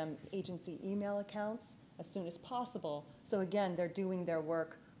getting them agency email accounts as soon as possible. So again, they're doing their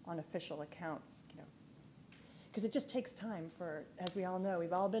work on official accounts, you know, because it just takes time for, as we all know,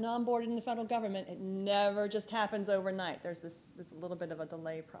 we've all been onboarded in the federal government. It never just happens overnight. There's this little bit of a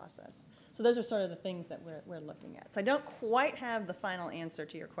delay process. So those are sort of the things that we're looking at. So I don't quite have the final answer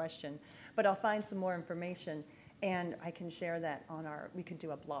to your question, but I'll find some more information, and I can share that on we could do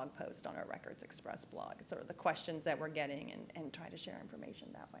a blog post on our Records Express blog. It's sort of the questions that we're getting and try to share information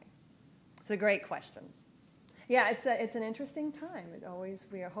that way. So great questions. Yeah, it's an interesting time.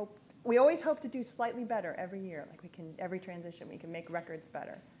 We always hope to do slightly better every year. Like every transition, we can make records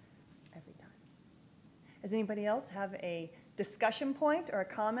better every time. Does anybody else have a discussion point or a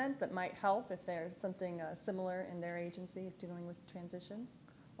comment that might help if there's something similar in their agency of dealing with transition,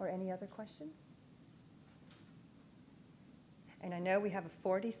 or any other questions? And I know we have a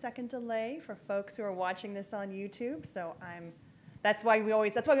 40-second delay for folks who are watching this on YouTube, so that's why we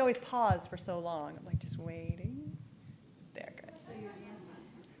always pause for so long. I'm like just waiting. There, good.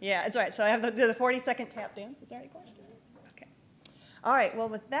 Yeah, it's all right. So I have the 40-second tap dance. Is there any questions? Okay. All right. Well,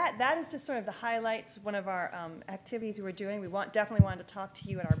 with that is just sort of the highlights. One of our activities we were doing. We definitely wanted to talk to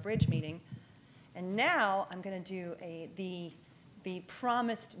you at our BRIDG meeting. And now I'm going to do the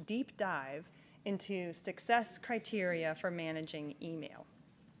promised deep dive into success criteria for managing email.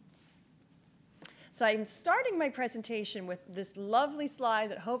 So I'm starting my presentation with this lovely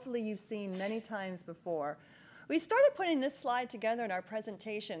slide that hopefully you've seen many times before. We started putting this slide together in our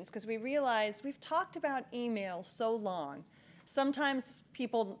presentations because we realized we've talked about email so long. Sometimes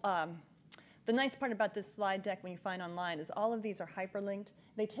people, the nice part about this slide deck when you find online is all of these are hyperlinked.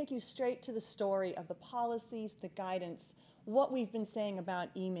 They take you straight to the story of the policies, the guidance, what we've been saying about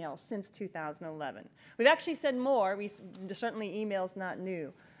email since 2011. We've actually said more. Certainly email's not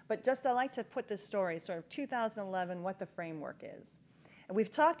new. But just I like to put this story, sort of 2011, what the framework is. And we've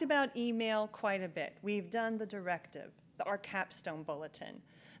talked about email quite a bit. We've done the directive, our capstone bulletin.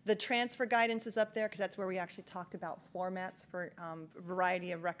 The transfer guidance is up there because that's where we actually talked about formats for a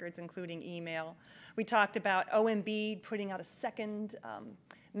variety of records, including email. We talked about OMB putting out a second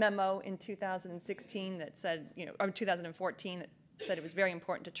memo in 2016 that said, or 2014 that said it was very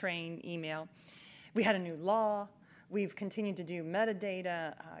important to train email. We had a new law. We've continued to do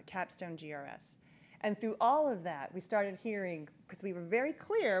metadata, capstone GRS. And through all of that, we started hearing, because we were very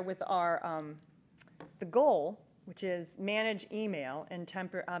clear with our, the goal, which is manage email in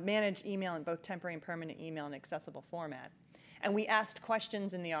both temporary and permanent email in accessible format. And we asked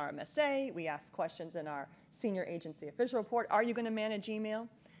questions in the RMSA. We asked questions in our senior agency official report. Are you going to manage email?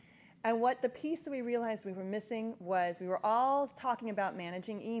 And what the piece that we realized we were missing was we were all talking about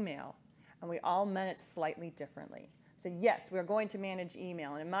managing email, and we all meant it slightly differently. Said, yes, we're going to manage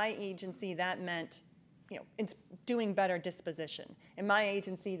email. And in my agency, that meant, it's doing better disposition. In my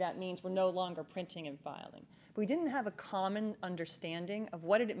agency, that means we're no longer printing and filing. But we didn't have a common understanding of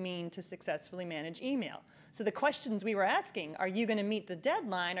what did it mean to successfully manage email. So the questions we were asking, are you going to meet the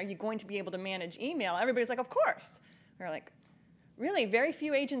deadline? Are you going to be able to manage email? Everybody's like, of course. We were like, really? Very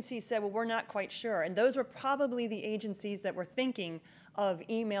few agencies said, well, we're not quite sure. And those were probably the agencies that were thinking of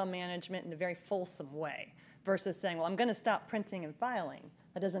email management in a very fulsome way, versus saying, well, I'm going to stop printing and filing.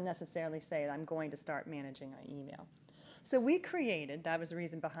 That doesn't necessarily say that I'm going to start managing my email. So we created, that was the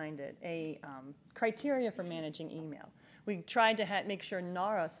reason behind it, a criteria for managing email. We tried to make sure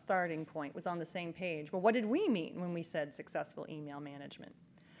NARA's starting point was on the same page. Well, what did we mean when we said successful email management?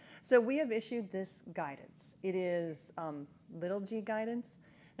 So we have issued this guidance. It is little g guidance.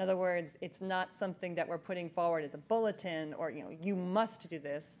 In other words, it's not something that we're putting forward as a bulletin or, you must do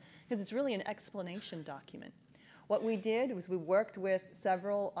this, because it's really an explanation document. What we did was we worked with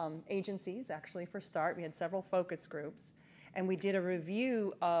several agencies, actually, for START. We had several focus groups, and we did a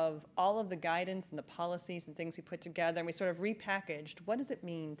review of all of the guidance and the policies and things we put together, and we sort of repackaged, what does it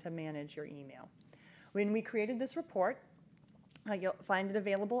mean to manage your email? When we created this report, you'll find it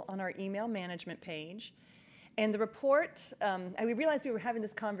available on our email management page. And the report, and we realized we were having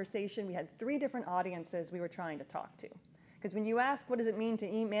this conversation. We had 3 different audiences we were trying to talk to. Because when you ask what does it mean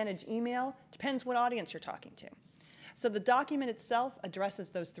to manage email, it depends what audience you're talking to. So the document itself addresses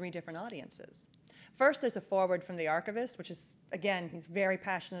those 3 different audiences. First, there's a foreword from the archivist, which is, again, he's very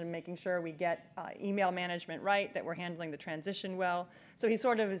passionate in making sure we get email management right, that we're handling the transition well. So he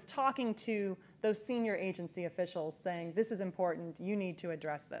sort of is talking to those senior agency officials saying, this is important, you need to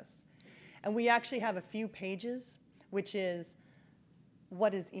address this. And we actually have a few pages, which is,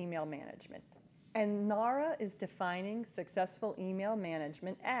 what is email management? And NARA is defining successful email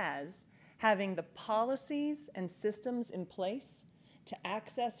management as having the policies and systems in place to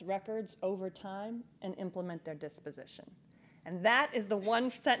access records over time and implement their disposition. And that is the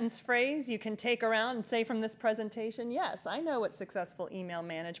one-sentence phrase you can take around and say from this presentation, yes, I know what successful email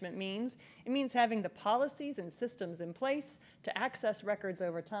management means. It means having the policies and systems in place to access records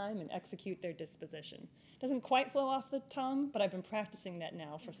over time and execute their disposition. It doesn't quite flow off the tongue, but I've been practicing that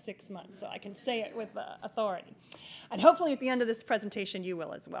now for 6 months, so I can say it with authority. And hopefully at the end of this presentation, you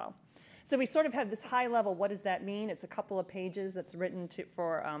will as well. So we sort of have this high level, what does that mean? It's a couple of pages that's written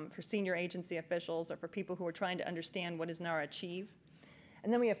for senior agency officials or for people who are trying to understand what does NARA achieve.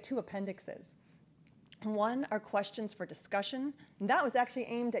 And then we have 2 appendixes. One are questions for discussion, and that was actually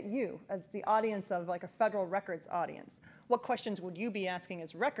aimed at you as the audience of like a federal records audience. What questions would you be asking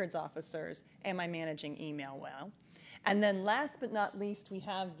as records officers? Am I managing email well? And then last but not least, we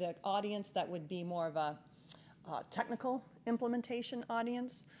have the audience that would be more of a technical implementation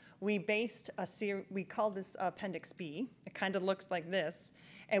audience. We based we called this Appendix B. It kind of looks like this.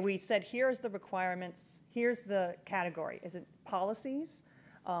 And we said, here's the requirements, here's the category. Is it policies?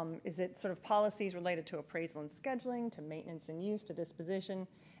 Is it sort of policies related to appraisal and scheduling, to maintenance and use, to disposition?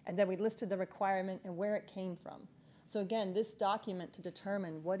 And then we listed the requirement and where it came from. So again, this document to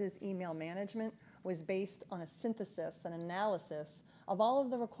determine what is email management was based on a synthesis, an analysis of all of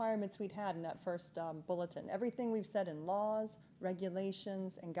the requirements we'd had in that first bulletin. Everything we've said in laws,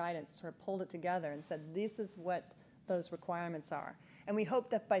 regulations, and guidance sort of pulled it together and said, this is what those requirements are. And we hope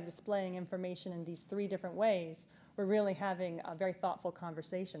that by displaying information in these 3 different ways, we're really having very thoughtful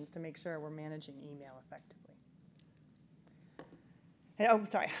conversations to make sure we're managing email effectively. Oh,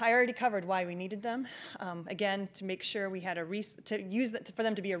 sorry, I already covered why we needed them. Again, to make sure we had for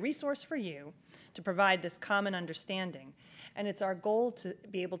them to be a resource for you, to provide this common understanding. And it's our goal to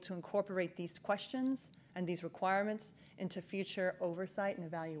be able to incorporate these questions and these requirements into future oversight and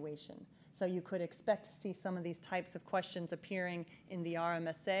evaluation. So you could expect to see some of these types of questions appearing in the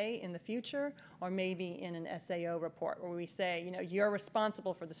RMSA in the future, or maybe in an SAO report where we say, you're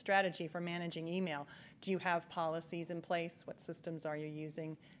responsible for the strategy for managing email. Do you have policies in place? What systems are you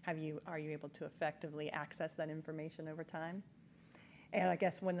using? Are you able to effectively access that information over time? And I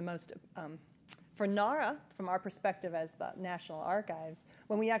guess one of the most, for NARA, from our perspective as the National Archives,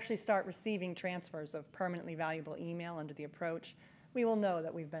 when we actually start receiving transfers of permanently valuable email under the approach, we will know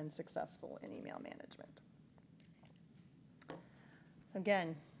that we've been successful in email management.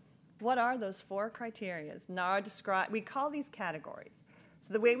 Again, what are those 4 criteria? NARA we call these categories.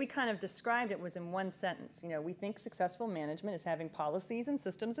 So the way we kind of described it was in one sentence. We think successful management is having policies and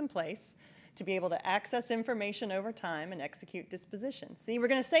systems in place to be able to access information over time and execute disposition. See, we're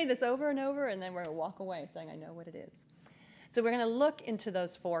going to say this over and over, and then we're going to walk away saying, I know what it is. So we're going to look into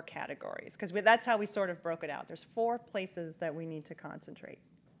those 4 categories, because that's how we sort of broke it out. There's 4 places that we need to concentrate,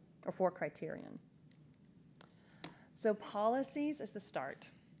 or 4 criterion. So policies is the start,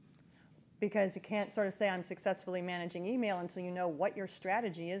 because you can't sort of say I'm successfully managing email until you know what your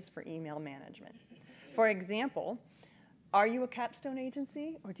strategy is for email management. For example, are you a capstone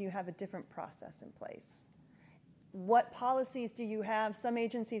agency, or do you have a different process in place? What policies do you have? Some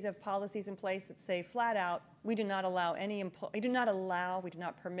agencies have policies in place that say flat out, we do not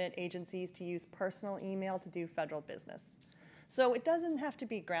permit agencies to use personal email to do federal business. So it doesn't have to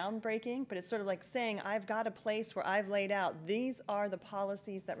be groundbreaking, but it's sort of like saying, I've got a place where I've laid out, these are the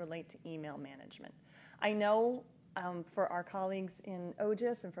policies that relate to email management. I know for our colleagues in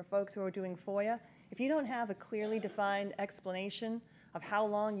OGIS and for folks who are doing FOIA, if you don't have a clearly defined explanation of how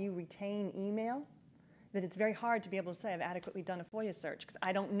long you retain email, that it's very hard to be able to say I've adequately done a FOIA search because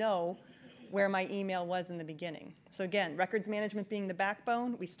I don't know where my email was in the beginning. So again, records management being the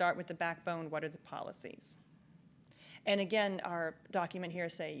backbone, we start with the backbone, what are the policies? And again, our document here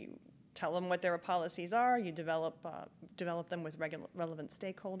say you tell them what their policies are, you develop them with relevant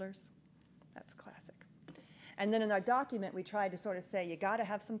stakeholders. That's classic. And then in our document, we tried to sort of say, you gotta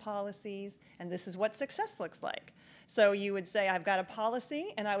have some policies, and this is what success looks like. So you would say, I've got a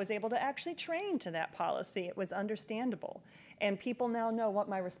policy, and I was able to actually train to that policy. It was understandable. And people now know what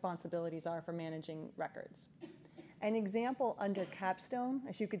my responsibilities are for managing records. An example under capstone,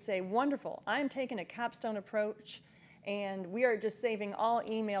 as you could say, wonderful, I'm taking a capstone approach, and we are just saving all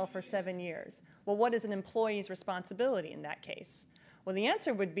email for 7 years. Well, what is an employee's responsibility in that case? Well, the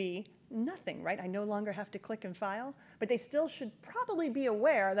answer would be nothing, right? I no longer have to click and file, but they still should probably be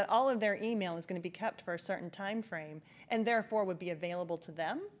aware that all of their email is going to be kept for a certain time frame and therefore would be available to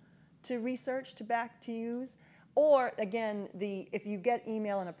them to research, to use. Or again, if you get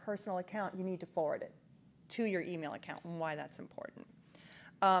email in a personal account, you need to forward it to your email account and why that's important.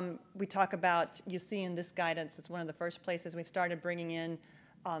 We talk about, you see in this guidance, it's one of the first places we've started bringing in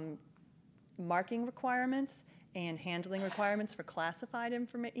marking requirements and handling requirements for classified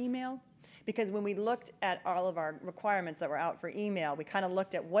email. Because when we looked at all of our requirements that were out for email, we kind of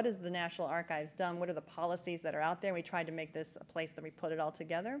looked at what has the National Archives done, what are the policies that are out there, and we tried to make this a place that we put it all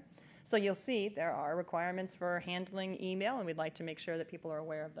together. So you'll see there are requirements for handling email, and we'd like to make sure that people are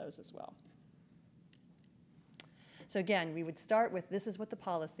aware of those as well. So again, we would start with this is what the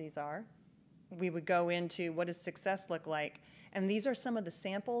policies are. We would go into what does success look like, and these are some of the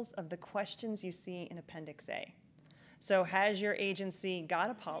samples of the questions you see in Appendix A. So has your agency got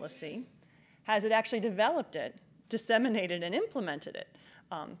a policy? Has it actually developed it, disseminated, and implemented it?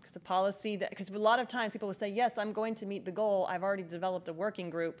 Because a policy because a lot of times people will say, yes, I'm going to meet the goal. I've already developed a working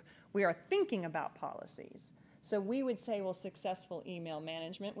group. We are thinking about policies. So we would say, well, successful email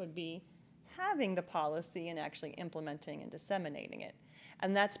management would be having the policy and actually implementing and disseminating it.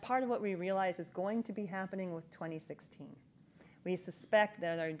 And that's part of what we realize is going to be happening with 2016. We suspect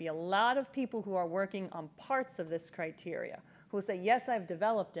that there would be a lot of people who are working on parts of this criteria who will say, yes, I've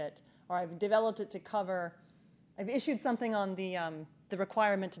developed it, or I've developed it to cover, I've issued something on the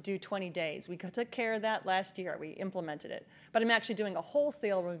requirement to do 20 days. We took care of that last year. We implemented it. But I'm actually doing a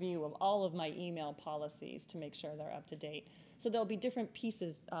wholesale review of all of my email policies to make sure they're up to date. So there'll be different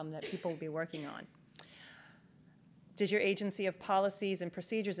pieces that people will be working on. Does your agency have policies and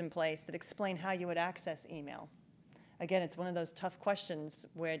procedures in place that explain how you would access email? Again, it's one of those tough questions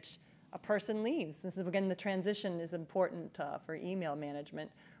which a person leaves. This is, again, the transition is important for email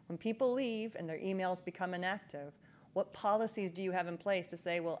management. When people leave and their emails become inactive, what policies do you have in place to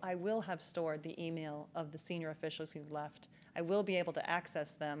say, well, I will have stored the email of the senior officials who've left. I will be able to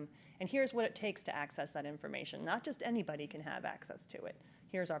access them. And here's what it takes to access that information. Not just anybody can have access to it.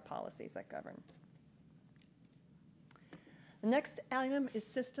 Here's our policies that govern. The next item is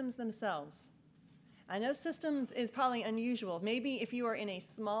systems themselves. I know systems is probably unusual. Maybe if you are in a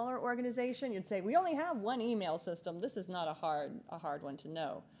smaller organization, you'd say, we only have one email system. This is not a hard one to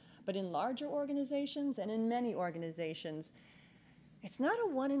know. But in larger organizations and in many organizations, it's not a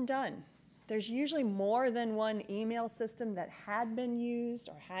one and done. There's usually more than one email system that had been used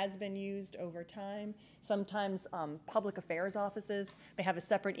or has been used over time. Sometimes public affairs offices may have a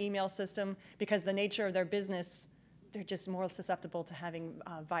separate email system because the nature of their business, they're just more susceptible to having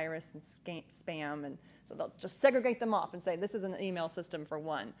virus and spam, and so they'll just segregate them off and say this is an email system for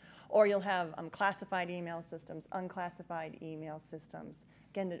one. Or you'll have classified email systems, unclassified email systems.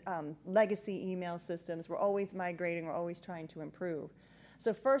 Again, legacy email systems. We're always migrating. We're always trying to improve.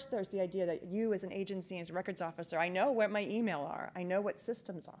 So first, there's the idea that you as an agency, as a records officer, I know where my email are. I know what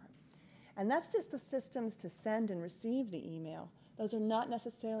systems are. And that's just the systems to send and receive the email. Those are not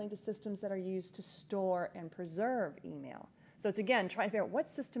necessarily the systems that are used to store and preserve email. So it's, again, trying to figure out what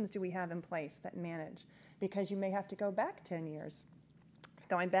systems do we have in place that manage, because you may have to go back 10 years.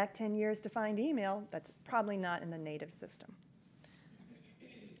 going back 10 years to find email, that's probably not in the native system.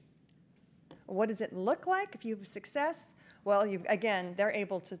 What does it look like if you have success? Well, again, they're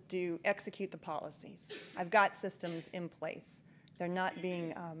able to execute the policies. I've got systems in place. They're not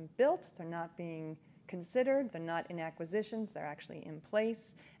being built, they're not being considered, they're not in acquisitions, they're actually in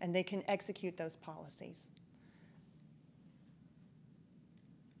place, and they can execute those policies.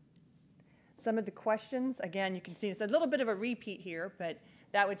 Some of the questions, again, you can see it's a little bit of a repeat here, but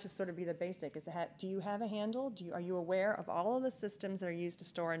that would just sort of be the basic. Do you have a handle? Are you aware of all of the systems that are used to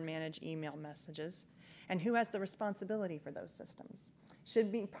store and manage email messages? And who has the responsibility for those systems?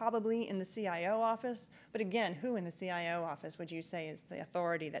 Should be probably in the CIO office, but again, who in the CIO office would you say is the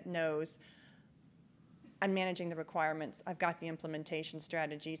authority that knows I'm managing the requirements, I've got the implementation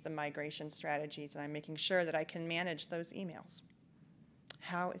strategies, the migration strategies, and I'm making sure that I can manage those emails?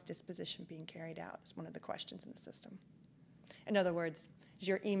 How is disposition being carried out is one of the questions in the system. In other words, is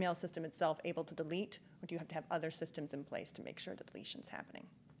your email system itself able to delete, or do you have to have other systems in place to make sure deletion's happening?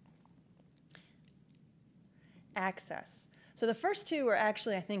 Access. So the first two are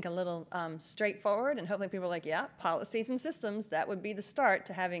actually, I think, a little straightforward, and hopefully people are like, yeah, policies and systems, that would be the start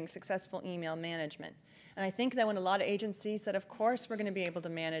to having successful email management. And I think that when a lot of agencies said, of course, we're going to be able to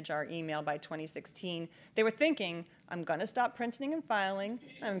manage our email by 2016, they were thinking, I'm going to stop printing and filing,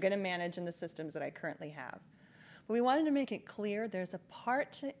 and I'm going to manage in the systems that I currently have. But we wanted to make it clear there's a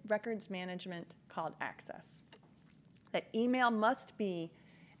part to records management called access. That email must be,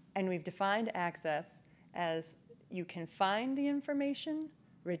 and we've defined access as you can find the information,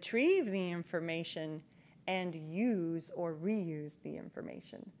 retrieve the information, and use or reuse the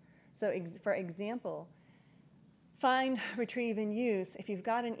information. So for example, find, retrieve, and use. If you've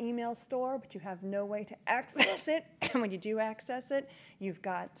got an email store, but you have no way to access it, and when you do access it, you've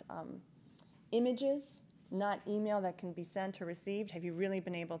got images, not email that can be sent or received, have you really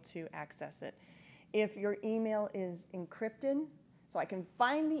been able to access it? If your email is encrypted, so I can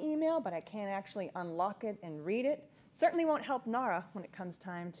find the email, but I can't actually unlock it and read it, certainly won't help NARA when it comes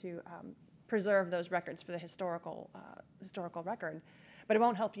time to preserve those records for the historical record, but it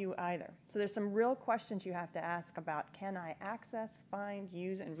won't help you either. So there's some real questions you have to ask about, can I access, find,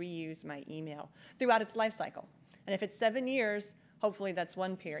 use, and reuse my email throughout its life cycle? And if it's 7 years, hopefully that's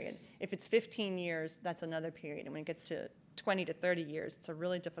one period. If it's 15 years, that's another period. And when it gets to 20 to 30 years, it's a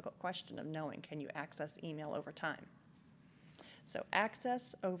really difficult question of knowing, can you access email over time? So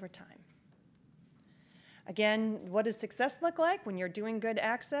access over time. Again, what does success look like when you're doing good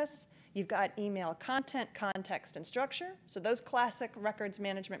access? You've got email content, context, and structure. So those classic records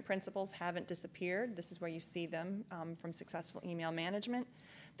management principles haven't disappeared. This is where you see them from successful email management.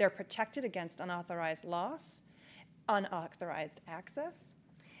 They're protected against unauthorized loss, unauthorized access,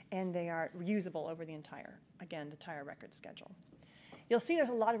 and they are reusable over the entire record schedule. You'll see there's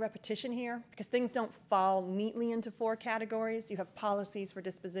a lot of repetition here because things don't fall neatly into 4 categories. You have policies for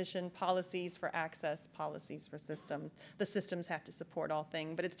disposition, policies for access, policies for systems. The systems have to support all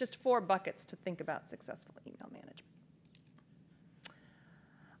things, but it's just 4 buckets to think about successful email management.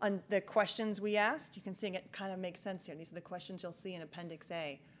 On the questions we asked, you can see it kind of makes sense here. These are the questions you'll see in Appendix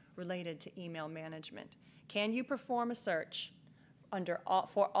A related to email management. Can you perform a search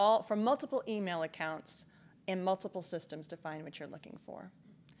for multiple email accounts in multiple systems to find what you're looking for?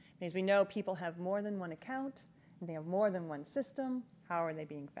 Because we know people have more than one account, and they have more than one system. How are they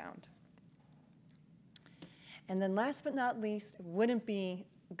being found? And then last but not least, it wouldn't be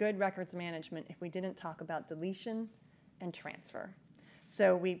good records management if we didn't talk about deletion and transfer.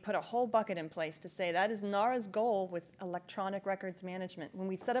 So we put a whole bucket in place to say that is NARA's goal with electronic records management. When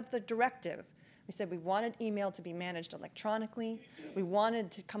we set up the directive, we said we wanted email to be managed electronically. We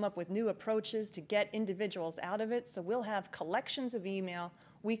wanted to come up with new approaches to get individuals out of it. So we'll have collections of email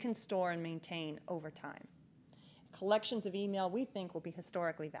we can store and maintain over time. Collections of email we think will be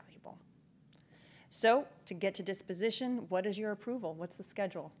historically valuable. So to get to disposition, what is your approval? What's the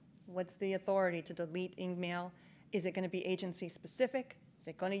schedule? What's the authority to delete email? Is it going to be agency specific? Is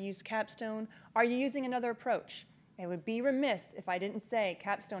it going to use Capstone? Are you using another approach? It would be remiss if I didn't say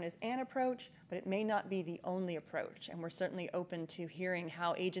Capstone is an approach, but it may not be the only approach. And we're certainly open to hearing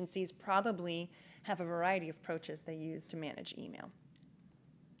how agencies probably have a variety of approaches they use to manage email.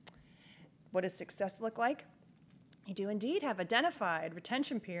 What does success look like? You do indeed have identified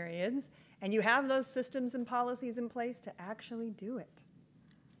retention periods, and you have those systems and policies in place to actually do it.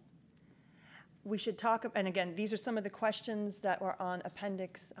 We should talk, and again, these are some of the questions that were on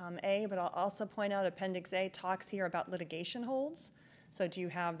Appendix A, but I'll also point out Appendix A talks here about litigation holds. So do you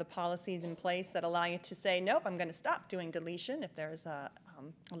have the policies in place that allow you to say, nope, I'm going to stop doing deletion if there's a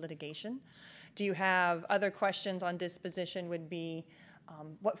litigation? Do you have other questions on disposition would be,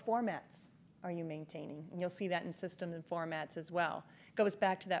 What formats are you maintaining? And you'll see that in systems and formats as well. It goes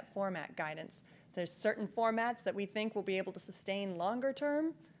back to that format guidance. There's certain formats that we think will be able to sustain longer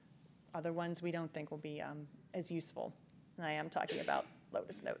term. Other ones we don't think will be as useful. And I am talking about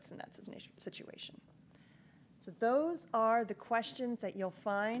Lotus Notes in that situation. So those are the questions that you'll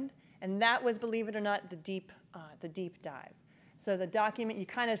find. And that was, believe it or not, the deep dive. So the document,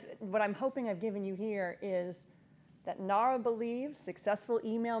 what I'm hoping I've given you here is that NARA believes successful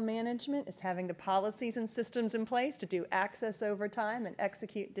email management is having the policies and systems in place to do access over time and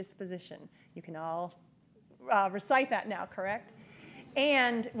execute disposition. You can all recite that now, correct?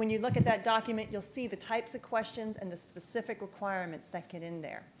 And when you look at that document, you'll see the types of questions and the specific requirements that get in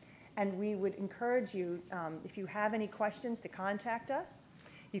there. And we would encourage you, if you have any questions, to contact us.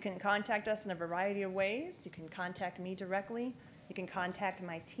 You can contact us in a variety of ways. You can contact me directly. You can contact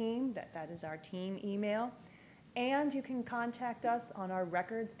my team. That is our team email. And you can contact us on our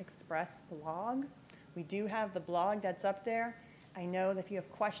Records Express blog. We do have the blog that's up there. I know that if you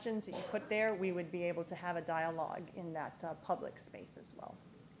have questions that you put there, we would be able to have a dialogue in that public space as well.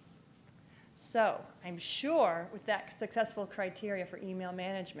 So I'm sure with that successful criteria for email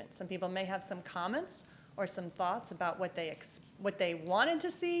management, some people may have some comments or some thoughts about what they wanted to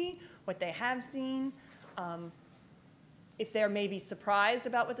see, what they have seen. If they're maybe surprised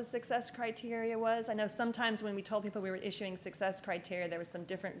about what the success criteria was. I know sometimes when we told people we were issuing success criteria, there were some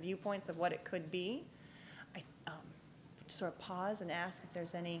different viewpoints of what it could be. I sort of pause and ask if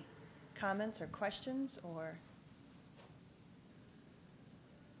there's any comments or questions or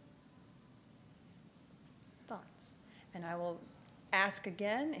thoughts. And I will ask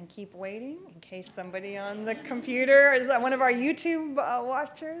again and keep waiting in case somebody on the computer, is one of our YouTube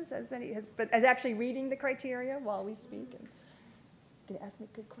watchers, is actually reading the criteria while we speak and can ask me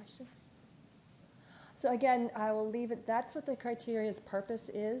good questions. So again, I will leave it. That's what the criteria's purpose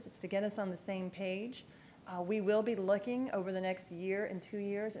is. It's to get us on the same page. We will be looking over the next year and 2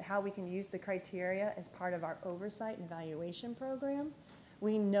 years at how we can use the criteria as part of our oversight and evaluation program.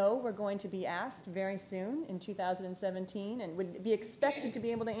 We know we're going to be asked very soon in 2017 and would be expected to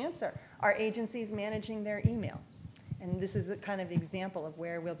be able to answer. Are agencies managing their email? And this is the kind of the example of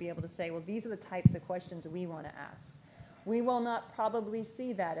where we'll be able to say, well, these are the types of questions we want to ask. We will not probably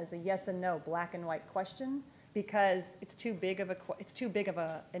see that as a yes and no, black and white question, because it's too big of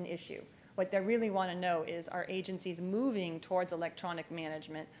an issue. What they really want to know is, are agencies moving towards electronic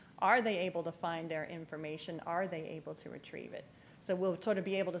management? Are they able to find their information? Are they able to retrieve it? So we'll sort of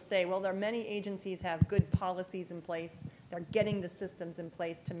be able to say, well, there are many agencies have good policies in place. They're getting the systems in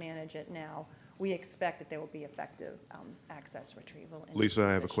place to manage it now. We expect that there will be effective access retrieval. Lisa,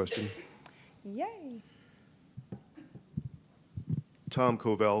 I have a question. Yay. Tom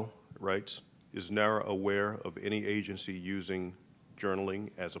Covell writes, is NARA aware of any agency using journaling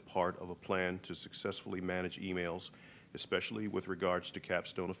as a part of a plan to successfully manage emails, especially with regards to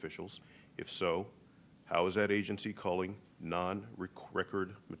capstone officials? If so, how is that agency calling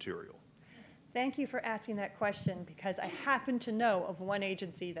non-record material? Thank you for asking that question, because I happen to know of one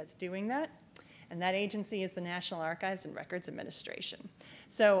agency that's doing that, and that agency is the National Archives and Records Administration.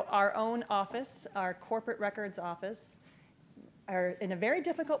 So our own office, our corporate records office, are in a very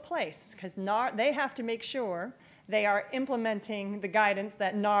difficult place, because they have to make sure they are implementing the guidance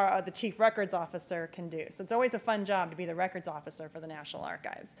that NARA, the Chief Records Officer, can do. So it's always a fun job to be the records officer for the National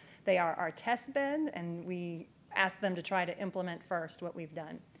Archives. They are our test bed, and we ask them to try to implement first what we've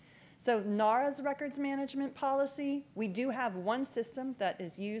done. So NARA's records management policy, we do have one system that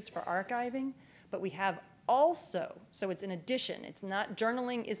is used for archiving, but we have also, so it's in addition, it's not,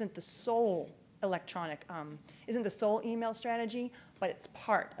 journaling isn't the sole electronic, isn't the sole email strategy, but it's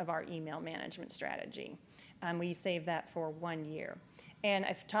part of our email management strategy. We save that for 1 year. And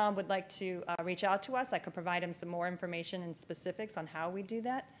if Tom would like to reach out to us, I could provide him some more information and specifics on how we do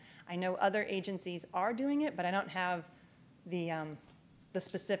that. I know other agencies are doing it, but I don't have the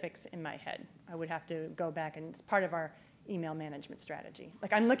specifics in my head. I would have to go back, and it's part of our email management strategy.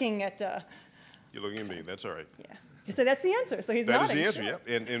 Like, I'm looking at... You're looking at me, that's all right. Yeah. So that's the answer, so he's nodding. That is the answer,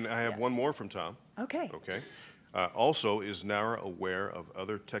 yeah. And I have one more from Tom. Okay. Okay. Also, is NARA aware of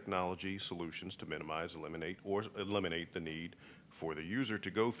other technology solutions to minimize, eliminate the need for the user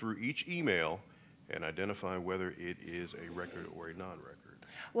to go through each email and identify whether it is a record or a non-record?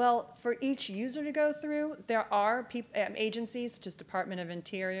 Well, for each user to go through, there are agencies, such as Department of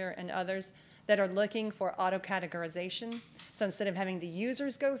Interior and others, that are looking for auto-categorization. So instead of having the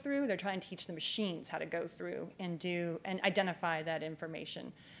users go through, they're trying to teach the machines how to go through and identify that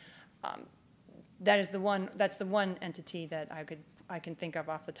information. That's the one entity that I can think of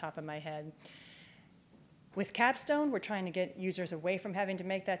off the top of my head. With Capstone, we're trying to get users away from having to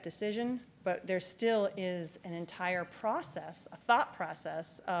make that decision, but there still is an entire process, a thought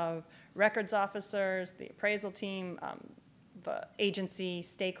process of records officers, the appraisal team, the agency,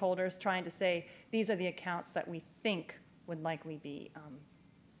 stakeholders trying to say, these are the accounts that we think would likely be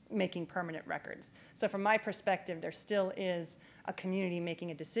making permanent records. So from my perspective, there still is a community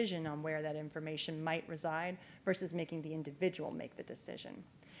making a decision on where that information might reside versus making the individual make the decision.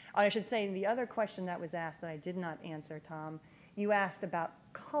 I should say, the other question that was asked that I did not answer, Tom, you asked about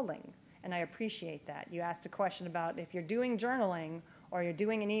culling, and I appreciate that. You asked a question about if you're doing journaling or you're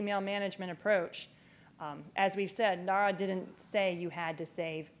doing an email management approach. As we've said, NARA didn't say you had to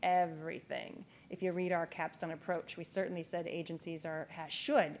save everything. If you read our Capstone approach, we certainly said agencies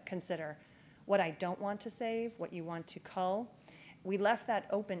should consider what I don't want to save, what you want to cull. We left that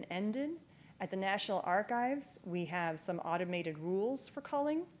open-ended. At the National Archives, we have some automated rules for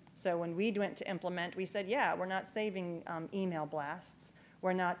culling. So when we went to implement, we said, yeah, we're not saving email blasts.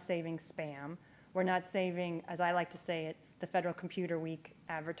 We're not saving spam. We're not saving, as I like to say it, the Federal Computer Week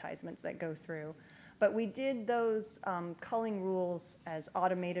advertisements that go through. But we did those culling rules as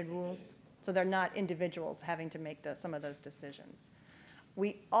automated rules, so they're not individuals having to make some of those decisions.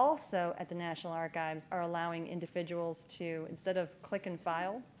 We also, at the National Archives, are allowing individuals to, instead of click and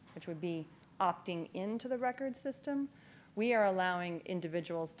file, which would be opting into the record system, we are allowing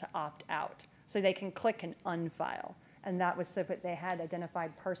individuals to opt out. So they can click and unfile. And that was so if they had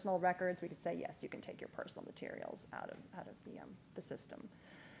identified personal records, we could say, yes, you can take your personal materials out of the system.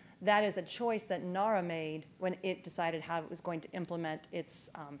 That is a choice that NARA made when it decided how it was going to implement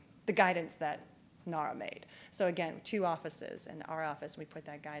the guidance that NARA made. So again, 2 offices, and our office, we put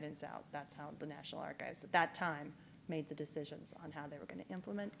that guidance out. That's how the National Archives at that time made the decisions on how they were going to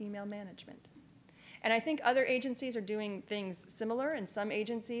implement email management. And I think other agencies are doing things similar, and some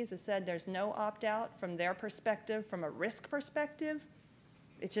agencies have said there's no opt-out from their perspective, from a risk perspective.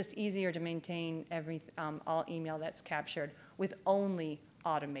 It's just easier to maintain all email that's captured with only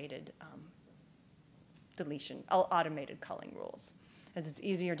automated deletion, automated culling rules, as it's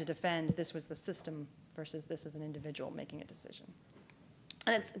easier to defend this was the system versus this is an individual making a decision.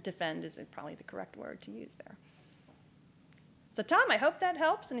 And defend is probably the correct word to use there. So Tom, I hope that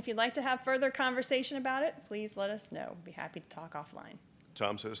helps, and if you'd like to have further conversation about it, please let us know. We'd be happy to talk offline.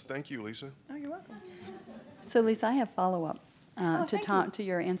 Tom says, thank you, Lisa. Oh, you're welcome. So Lisa, I have follow-up to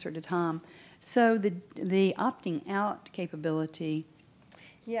your answer to Tom. So the opting out capability,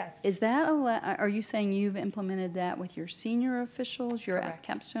 yes. Is that are you saying you've implemented that with your senior officials, your Correct.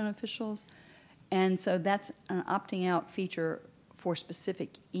 Capstone officials? And so that's an opting out feature for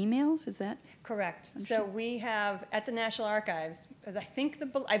specific emails, is that? Correct. So we have, at the National Archives,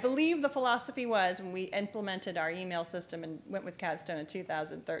 I believe the philosophy was when we implemented our email system and went with Capstone in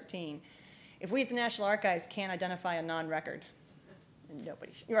 2013, if we at the National Archives can't identify a non-record,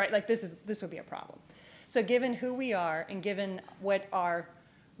 nobody should, right, like this would be a problem. So given who we are and given what our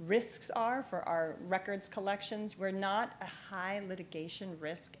risks are for our records collections, we're not a high litigation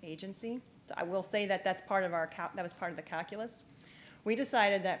risk agency. So I will say that that was part of the calculus. We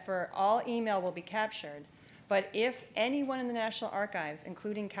decided that for all email will be captured, but if anyone in the National Archives,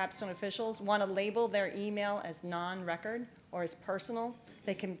 including Capstone officials, want to label their email as non-record or as personal,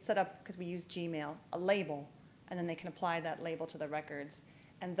 they can set up, because we use Gmail, a label, and then they can apply that label to the records.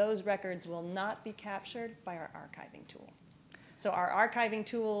 And those records will not be captured by our archiving tool. So our archiving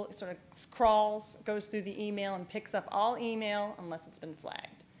tool sort of crawls, goes through the email, and picks up all email unless it's been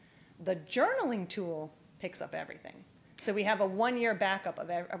flagged. The journaling tool picks up everything. So we have a 1-year backup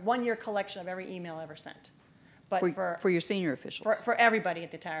of a 1-year collection of every email ever sent. But for your senior officials? For everybody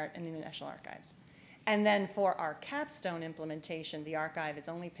at in the National Archives. And then for our Capstone implementation, the archive is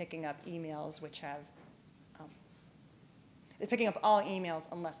only picking up emails which have, it's picking up all emails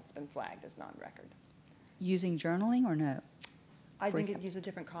unless it's been flagged as non-record. Using journaling or no? I think it used a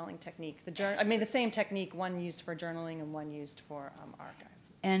different calling technique. The same technique, one used for journaling and one used for archive.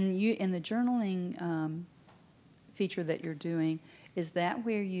 And in the journaling feature that you're doing, is that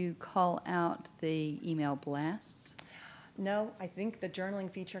where you call out the email blasts? No, I think the journaling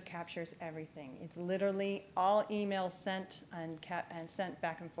feature captures everything. It's literally all emails sent and sent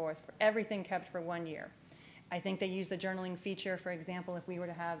back and forth, for everything kept for 1 year. I think they use the journaling feature, for example, if we were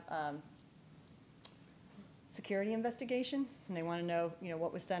to have security investigation and they want to know,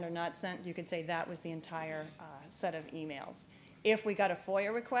 what was sent or not sent, you could say that was the entire set of emails. If we got a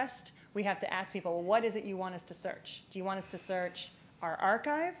FOIA request, we have to ask people, well, what is it you want us to search? Do you want us to search our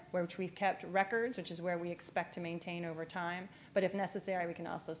archive, which we've kept records, which is where we expect to maintain over time? But if necessary, we can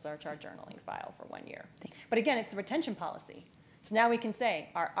also search our journaling file for 1 year. Thanks. But again, it's a retention policy. So now we can say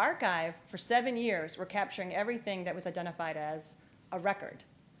our archive, for 7 years, we're capturing everything that was identified as a record,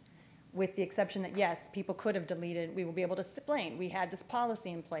 with the exception that, yes, people could have deleted. We will be able to explain. We had this policy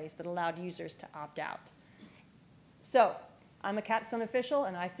in place that allowed users to opt out. So I'm a Capstone official,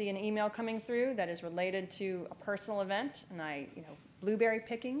 and I see an email coming through that is related to a personal event, and blueberry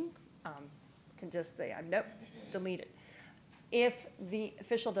picking, can just say, nope, delete it. If the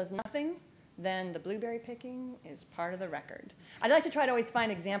official does nothing, then the blueberry picking is part of the record. I'd like to try to always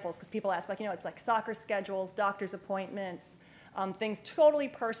find examples, because people ask, it's like soccer schedules, doctor's appointments, things totally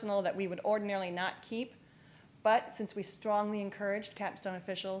personal that we would ordinarily not keep. But since we strongly encouraged Capstone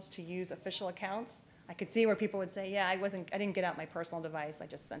officials to use official accounts, I could see where people would say, yeah, I didn't get out my personal device, I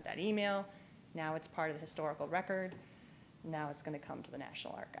just sent that email. Now it's part of the historical record. Now it's going to come to the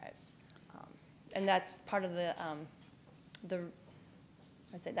National Archives. And that's part of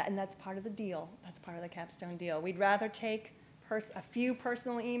and that's part of the deal. That's part of the Capstone deal. We'd rather take a few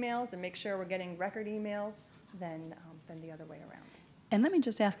personal emails and make sure we're getting record emails than the other way around. And let me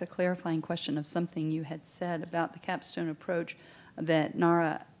just ask a clarifying question of something you had said about the Capstone approach, that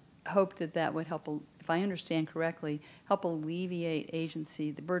NARA hoped that would help, if I understand correctly, help alleviate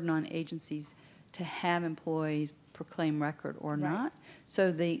the burden on agencies to have employees proclaim record or not. So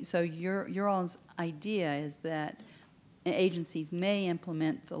your all's idea is that agencies may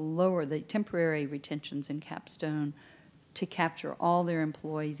implement the temporary retentions in Capstone to capture all their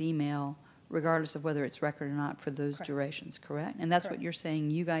employees' email, regardless of whether it's record or not, for those durations, correct? And that's what you're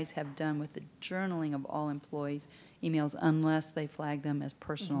saying you guys have done with the journaling of all employees' emails, unless they flag them as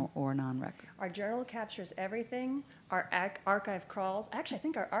personal or non-record. Our journal captures everything. Our archive crawls. Actually, I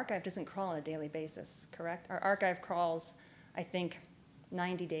think our archive doesn't crawl on a daily basis, correct? Our archive crawls, I think,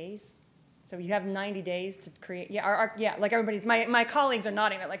 90 days. So you have 90 days to create. Yeah, like everybody's. My colleagues are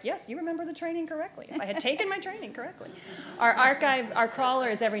nodding. They're like, yes, you remember the training correctly. If I had taken my training correctly. Our crawler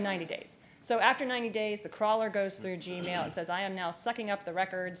is every 90 days. So after 90 days, the crawler goes through Gmail and says, I am now sucking up the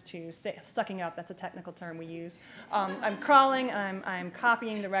records sucking up, that's a technical term we use. I'm crawling, I'm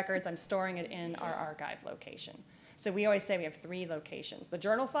copying the records, I'm storing it in our archive location. So we always say we have 3 locations. The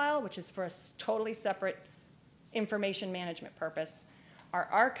journal file, which is for a totally separate information management purpose. Our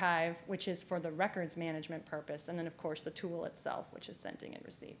archive, which is for the records management purpose. And then, of course, the tool itself, which is sending and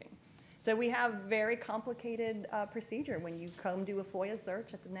receiving. So we have very complicated procedure when you come do a FOIA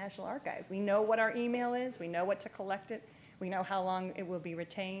search at the National Archives. We know what our email is. We know what to collect it. We know how long it will be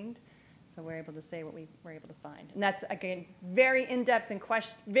retained. So we're able to say what we were able to find. And that's, again, very in-depth and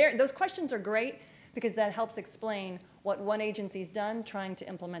those questions are great because that helps explain what one agency's done trying to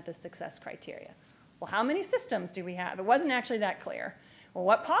implement the success criteria. Well, how many systems do we have? It wasn't actually that clear. Well,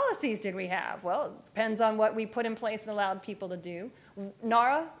 what policies did we have? Well, it depends on what we put in place and allowed people to do.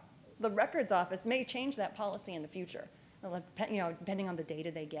 NARA, the records office, may change that policy in the future, depending on the data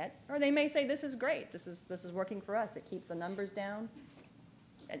they get. Or they may say, this is great. This is working for us. It keeps the numbers down.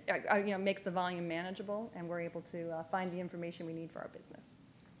 It makes the volume manageable, and we're able to find the information we need for our business.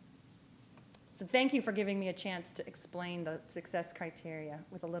 So thank you for giving me a chance to explain the success criteria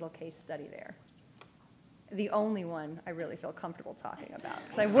with a little case study there. The only one I really feel comfortable talking about,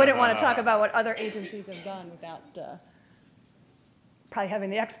 because I wouldn't want to talk about what other agencies have done without probably having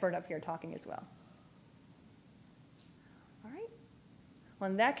the expert up here talking as well. All right. Well,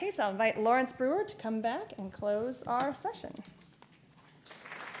 in that case, I'll invite Lawrence Brewer to come back and close our session.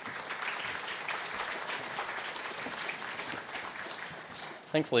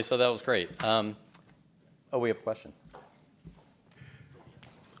 Thanks, Lisa. That was great. We have a question.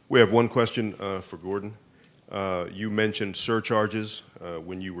 We have one question for Gordon. You mentioned surcharges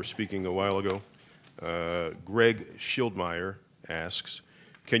when you were speaking a while ago. Greg Schildmeyer asks,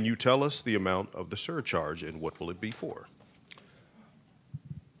 can you tell us the amount of the surcharge and what will it be for?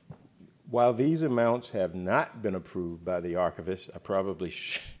 While these amounts have not been approved by the archivist,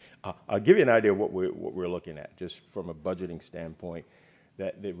 I'll give you an idea of what we're looking at, just from a budgeting standpoint.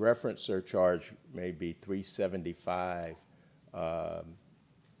 That the reference surcharge may be $375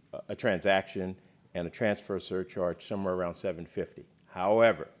 a transaction, and a transfer surcharge somewhere around $750.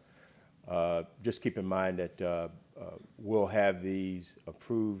 However, just keep in mind that we'll have these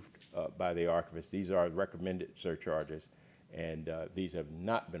approved by the archivist. These are recommended surcharges, and these have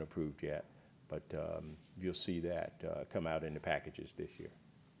not been approved yet, but you'll see that come out in the packages this year.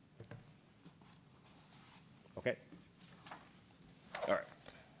 Okay? All right.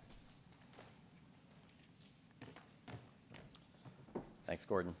 Thanks,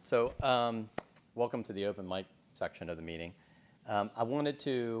 Gordon. So welcome to the open mic section of the meeting. I wanted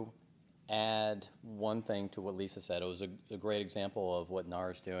to add one thing to what Lisa said. It was a great example of what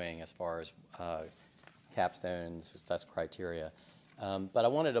NAR is doing as far as capstone and the success criteria. But I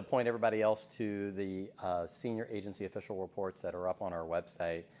wanted to point everybody else to the senior agency official reports that are up on our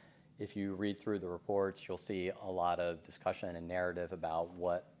website. If you read through the reports, you'll see a lot of discussion and narrative about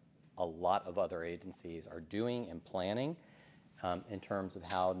what a lot of other agencies are doing and planning in terms of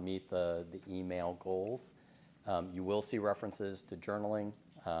how to meet the email goals. You will see references to journaling.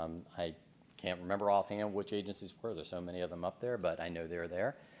 I can't remember offhand which agencies were. There's so many of them up there, but I know they're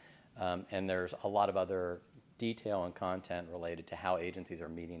there. And there's a lot of other detail and content related to how agencies are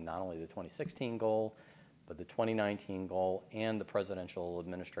meeting not only the 2016 goal, but the 2019 goal and the presidential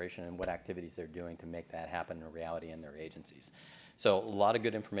administration and what activities they're doing to make that happen in reality in their agencies. So a lot of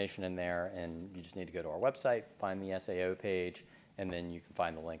good information in there, and you just need to go to our website, find the SAO page, and then you can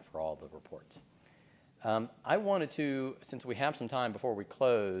find the link for all the reports. I wanted to, since we have some time before we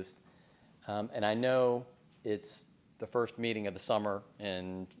closed, and I know it's the first meeting of the summer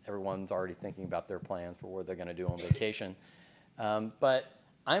and everyone's already thinking about their plans for what they're going to do on vacation, but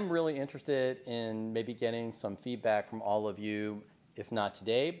I'm really interested in maybe getting some feedback from all of you, if not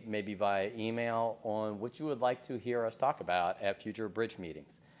today, maybe via email, on what you would like to hear us talk about at future BRIDG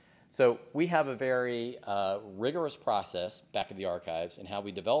meetings. So we have a very rigorous process back at the archives in how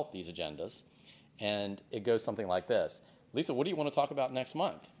we develop these agendas, and it goes something like this. Lisa, what do you want to talk about next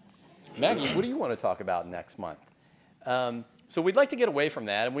month? Maggie, what do you want to talk about next month? So we'd like to get away from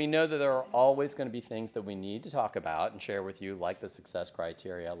that, and we know that there are always going to be things that we need to talk about and share with you, like the success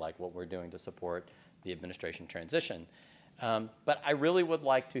criteria, like what we're doing to support the administration transition. But I really would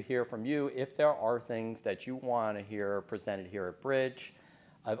like to hear from you if there are things that you want to hear presented here at BRIDG.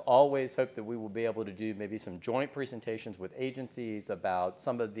 I've always hoped that we will be able to do maybe some joint presentations with agencies about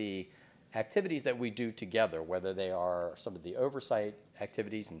some of the activities that we do together, whether they are some of the oversight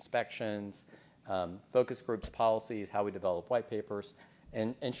activities, inspections, focus groups, policies, how we develop white papers,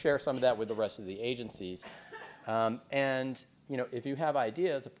 and share some of that with the rest of the agencies. And you know, if you have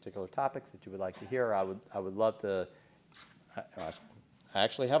ideas of particular topics that you would like to hear, I would love to. I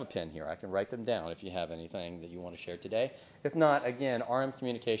actually have a pen here. I can write them down if you have anything that you want to share today. If not, again, RM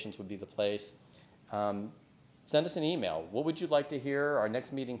Communications would be the place. Send us an email. What would you like to hear? Our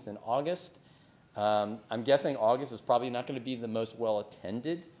next meeting's in August. I'm guessing August is probably not going to be the most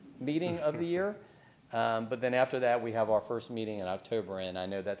well-attended meeting of the year. But then after that, we have our first meeting in October, and I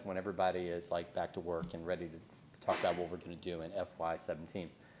know that's when everybody is like back to work and ready to talk about what we're going to do in FY17.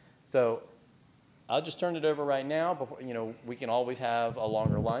 So I'll just turn it over right now. Before, you know, we can always have a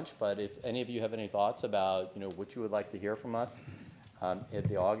longer lunch, but if any of you have any thoughts about, you know, what you would like to hear from us at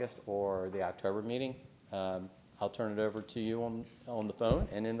the August or the October meeting, I'll turn it over to you on the phone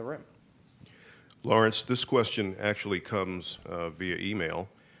and in the room. Lawrence, this question actually comes via email,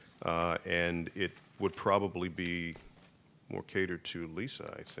 and it would probably be more catered to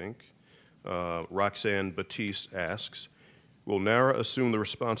Lisa, I think. Roxanne Batiste asks, will NARA assume the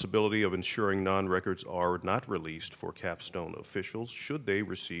responsibility of ensuring non-records are not released for capstone officials should they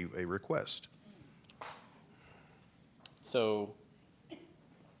receive a request? So,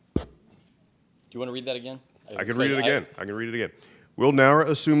 do you want to read that again? I can read it again. I can read it again. Will NARA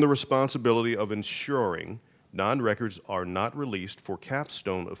assume the responsibility of ensuring non-records are not released for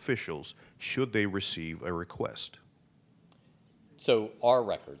capstone officials should they receive a request? So our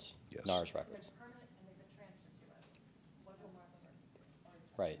records, yes. NARA's records.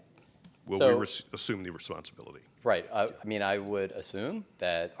 Right. Will we assume the responsibility? Right. I mean, I would assume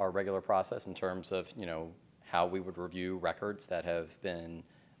that our regular process in terms of, you know, how we would review records that have been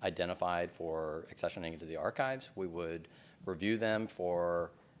identified for accessioning into the archives, we would review them for,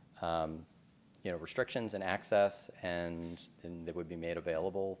 you know, restrictions and access, and they would be made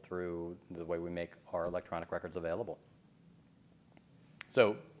available through the way we make our electronic records available.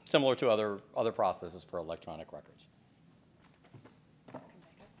 So similar to other processes for electronic records.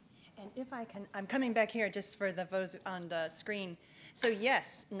 And if I can, I'm coming back here just for the votes on the screen. So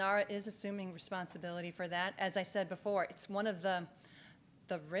yes, NARA is assuming responsibility for that. As I said before, it's one of the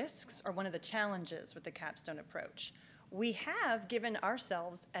risks or one of the challenges with the capstone approach. We have given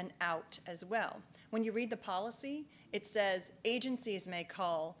ourselves an out as well. When you read the policy, it says agencies may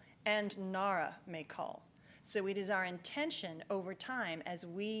call and NARA may call. So it is our intention over time as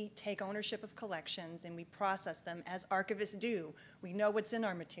we take ownership of collections and we process them as archivists do. We know what's in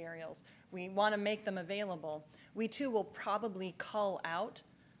our materials. We want to make them available. We too will probably call out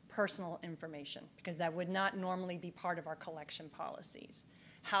personal information because that would not normally be part of our collection policies.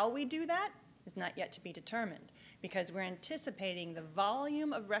 How we do that is not yet to be determined because we're anticipating the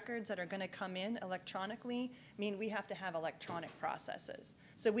volume of records that are going to come in electronically mean we have to have electronic processes.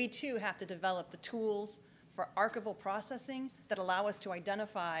 So we too have to develop the tools for archival processing that allow us to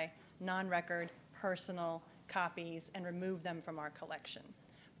identify non-record personal copies and remove them from our collection.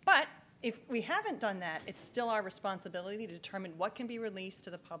 But if we haven't done that, it's still our responsibility to determine what can be released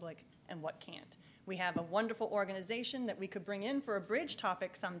to the public and what can't. We have a wonderful organization that we could bring in for a bridge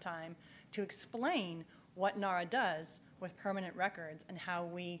topic sometime to explain what NARA does with permanent records and how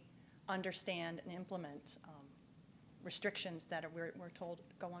we understand and implement restrictions that we're told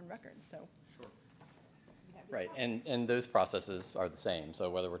go on record. So. Right, and those processes are the same. So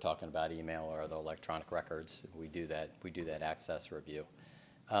whether we're talking about email or the electronic records, we do that access review.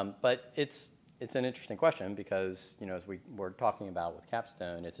 But it's an interesting question because, you know, as we're talking about with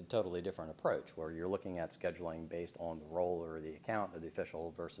Capstone, it's a totally different approach where you're looking at scheduling based on the role or the account of the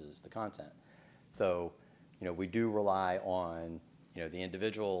official versus the content. So, you know, we do rely on, you know, the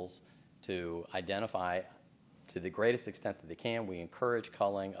individuals to identify to the greatest extent that they can. We encourage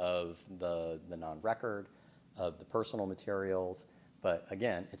culling of the non-record, of the personal materials, but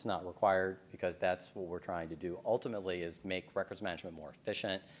again, it's not required because that's what we're trying to do ultimately is make records management more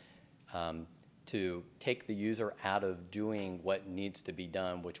efficient, to take the user out of doing what needs to be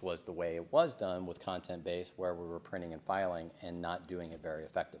done, which was the way it was done with content-based where we were printing and filing and not doing it very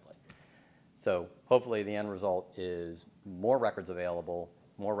effectively. So hopefully the end result is more records available,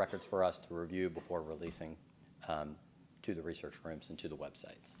 more records for us to review before releasing to the research rooms and to the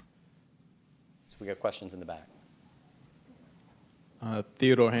websites. So we got questions in the back.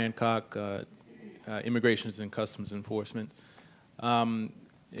 Theodore Hancock, Immigrations and Customs Enforcement.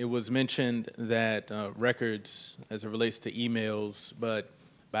 It was mentioned that records, as it relates to emails, but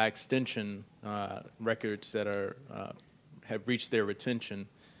by extension, records that are have reached their retention.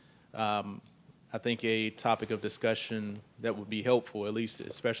 I think a topic of discussion that would be helpful, at least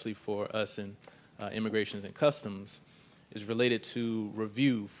especially for us in Immigrations and Customs, is related to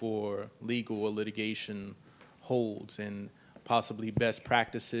review for legal or litigation holds and possibly best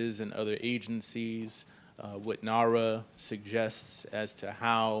practices in other agencies, what NARA suggests as to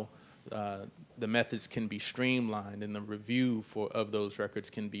how the methods can be streamlined and the review of those records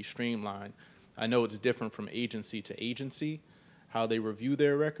can be streamlined. I know it's different from agency to agency, how they review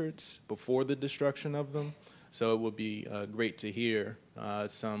their records before the destruction of them. So it would be great to hear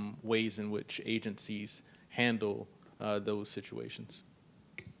some ways in which agencies handle those situations.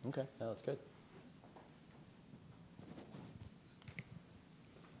 Okay, no, that's good.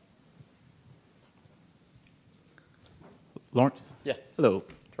 Lawrence? Yeah. Hello,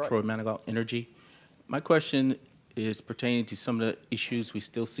 Troy. Troy Manigault, Energy. My question is pertaining to some of the issues we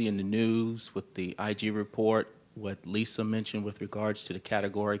still see in the news with the IG report, what Lisa mentioned with regards to the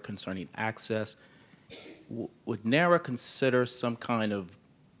category concerning access. Would NARA consider some kind of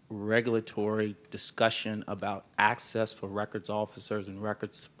regulatory discussion about access for records officers and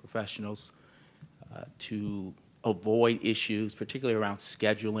records professionals to avoid issues, particularly around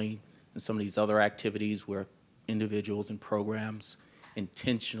scheduling and some of these other activities where individuals and programs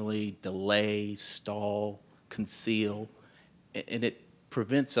intentionally delay, stall, conceal, and it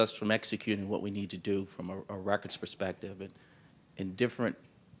prevents us from executing what we need to do from a records perspective. And in different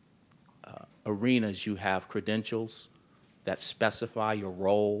arenas, you have credentials that specify your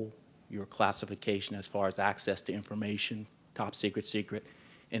role, your classification as far as access to information, top secret, secret,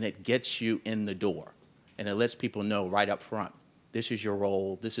 and it gets you in the door. And it lets people know right up front, this is your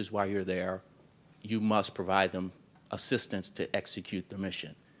role, this is why you're there, you must provide them assistance to execute the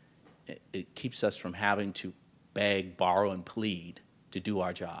mission. It keeps us from having to beg, borrow, and plead to do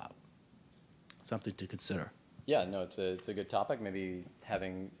our job. Something to consider. Yeah, no, it's a good topic. Maybe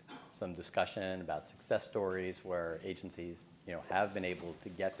having some discussion about success stories where agencies, you know, have been able to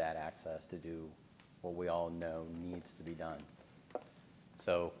get that access to do what we all know needs to be done.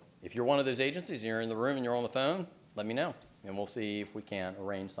 So if you're one of those agencies and you're in the room and you're on the phone, let me know, and we'll see if we can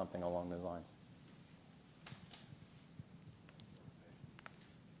arrange something along those lines.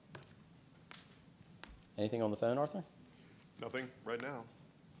 Anything on the phone, Arthur? Nothing right now.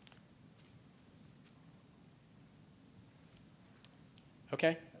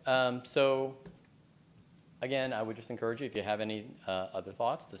 Okay, so again, I would just encourage you, if you have any other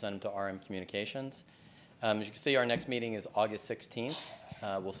thoughts, to send them to RM Communications. As you can see, our next meeting is August 16th.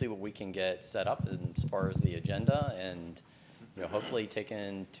 We'll see what we can get set up as far as the agenda and, you know, hopefully take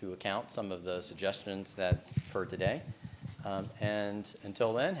into account some of the suggestions that for today. And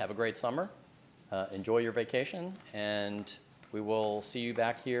until then, have a great summer. Enjoy your vacation, and we will see you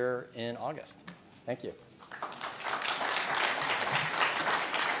back here in August. Thank you.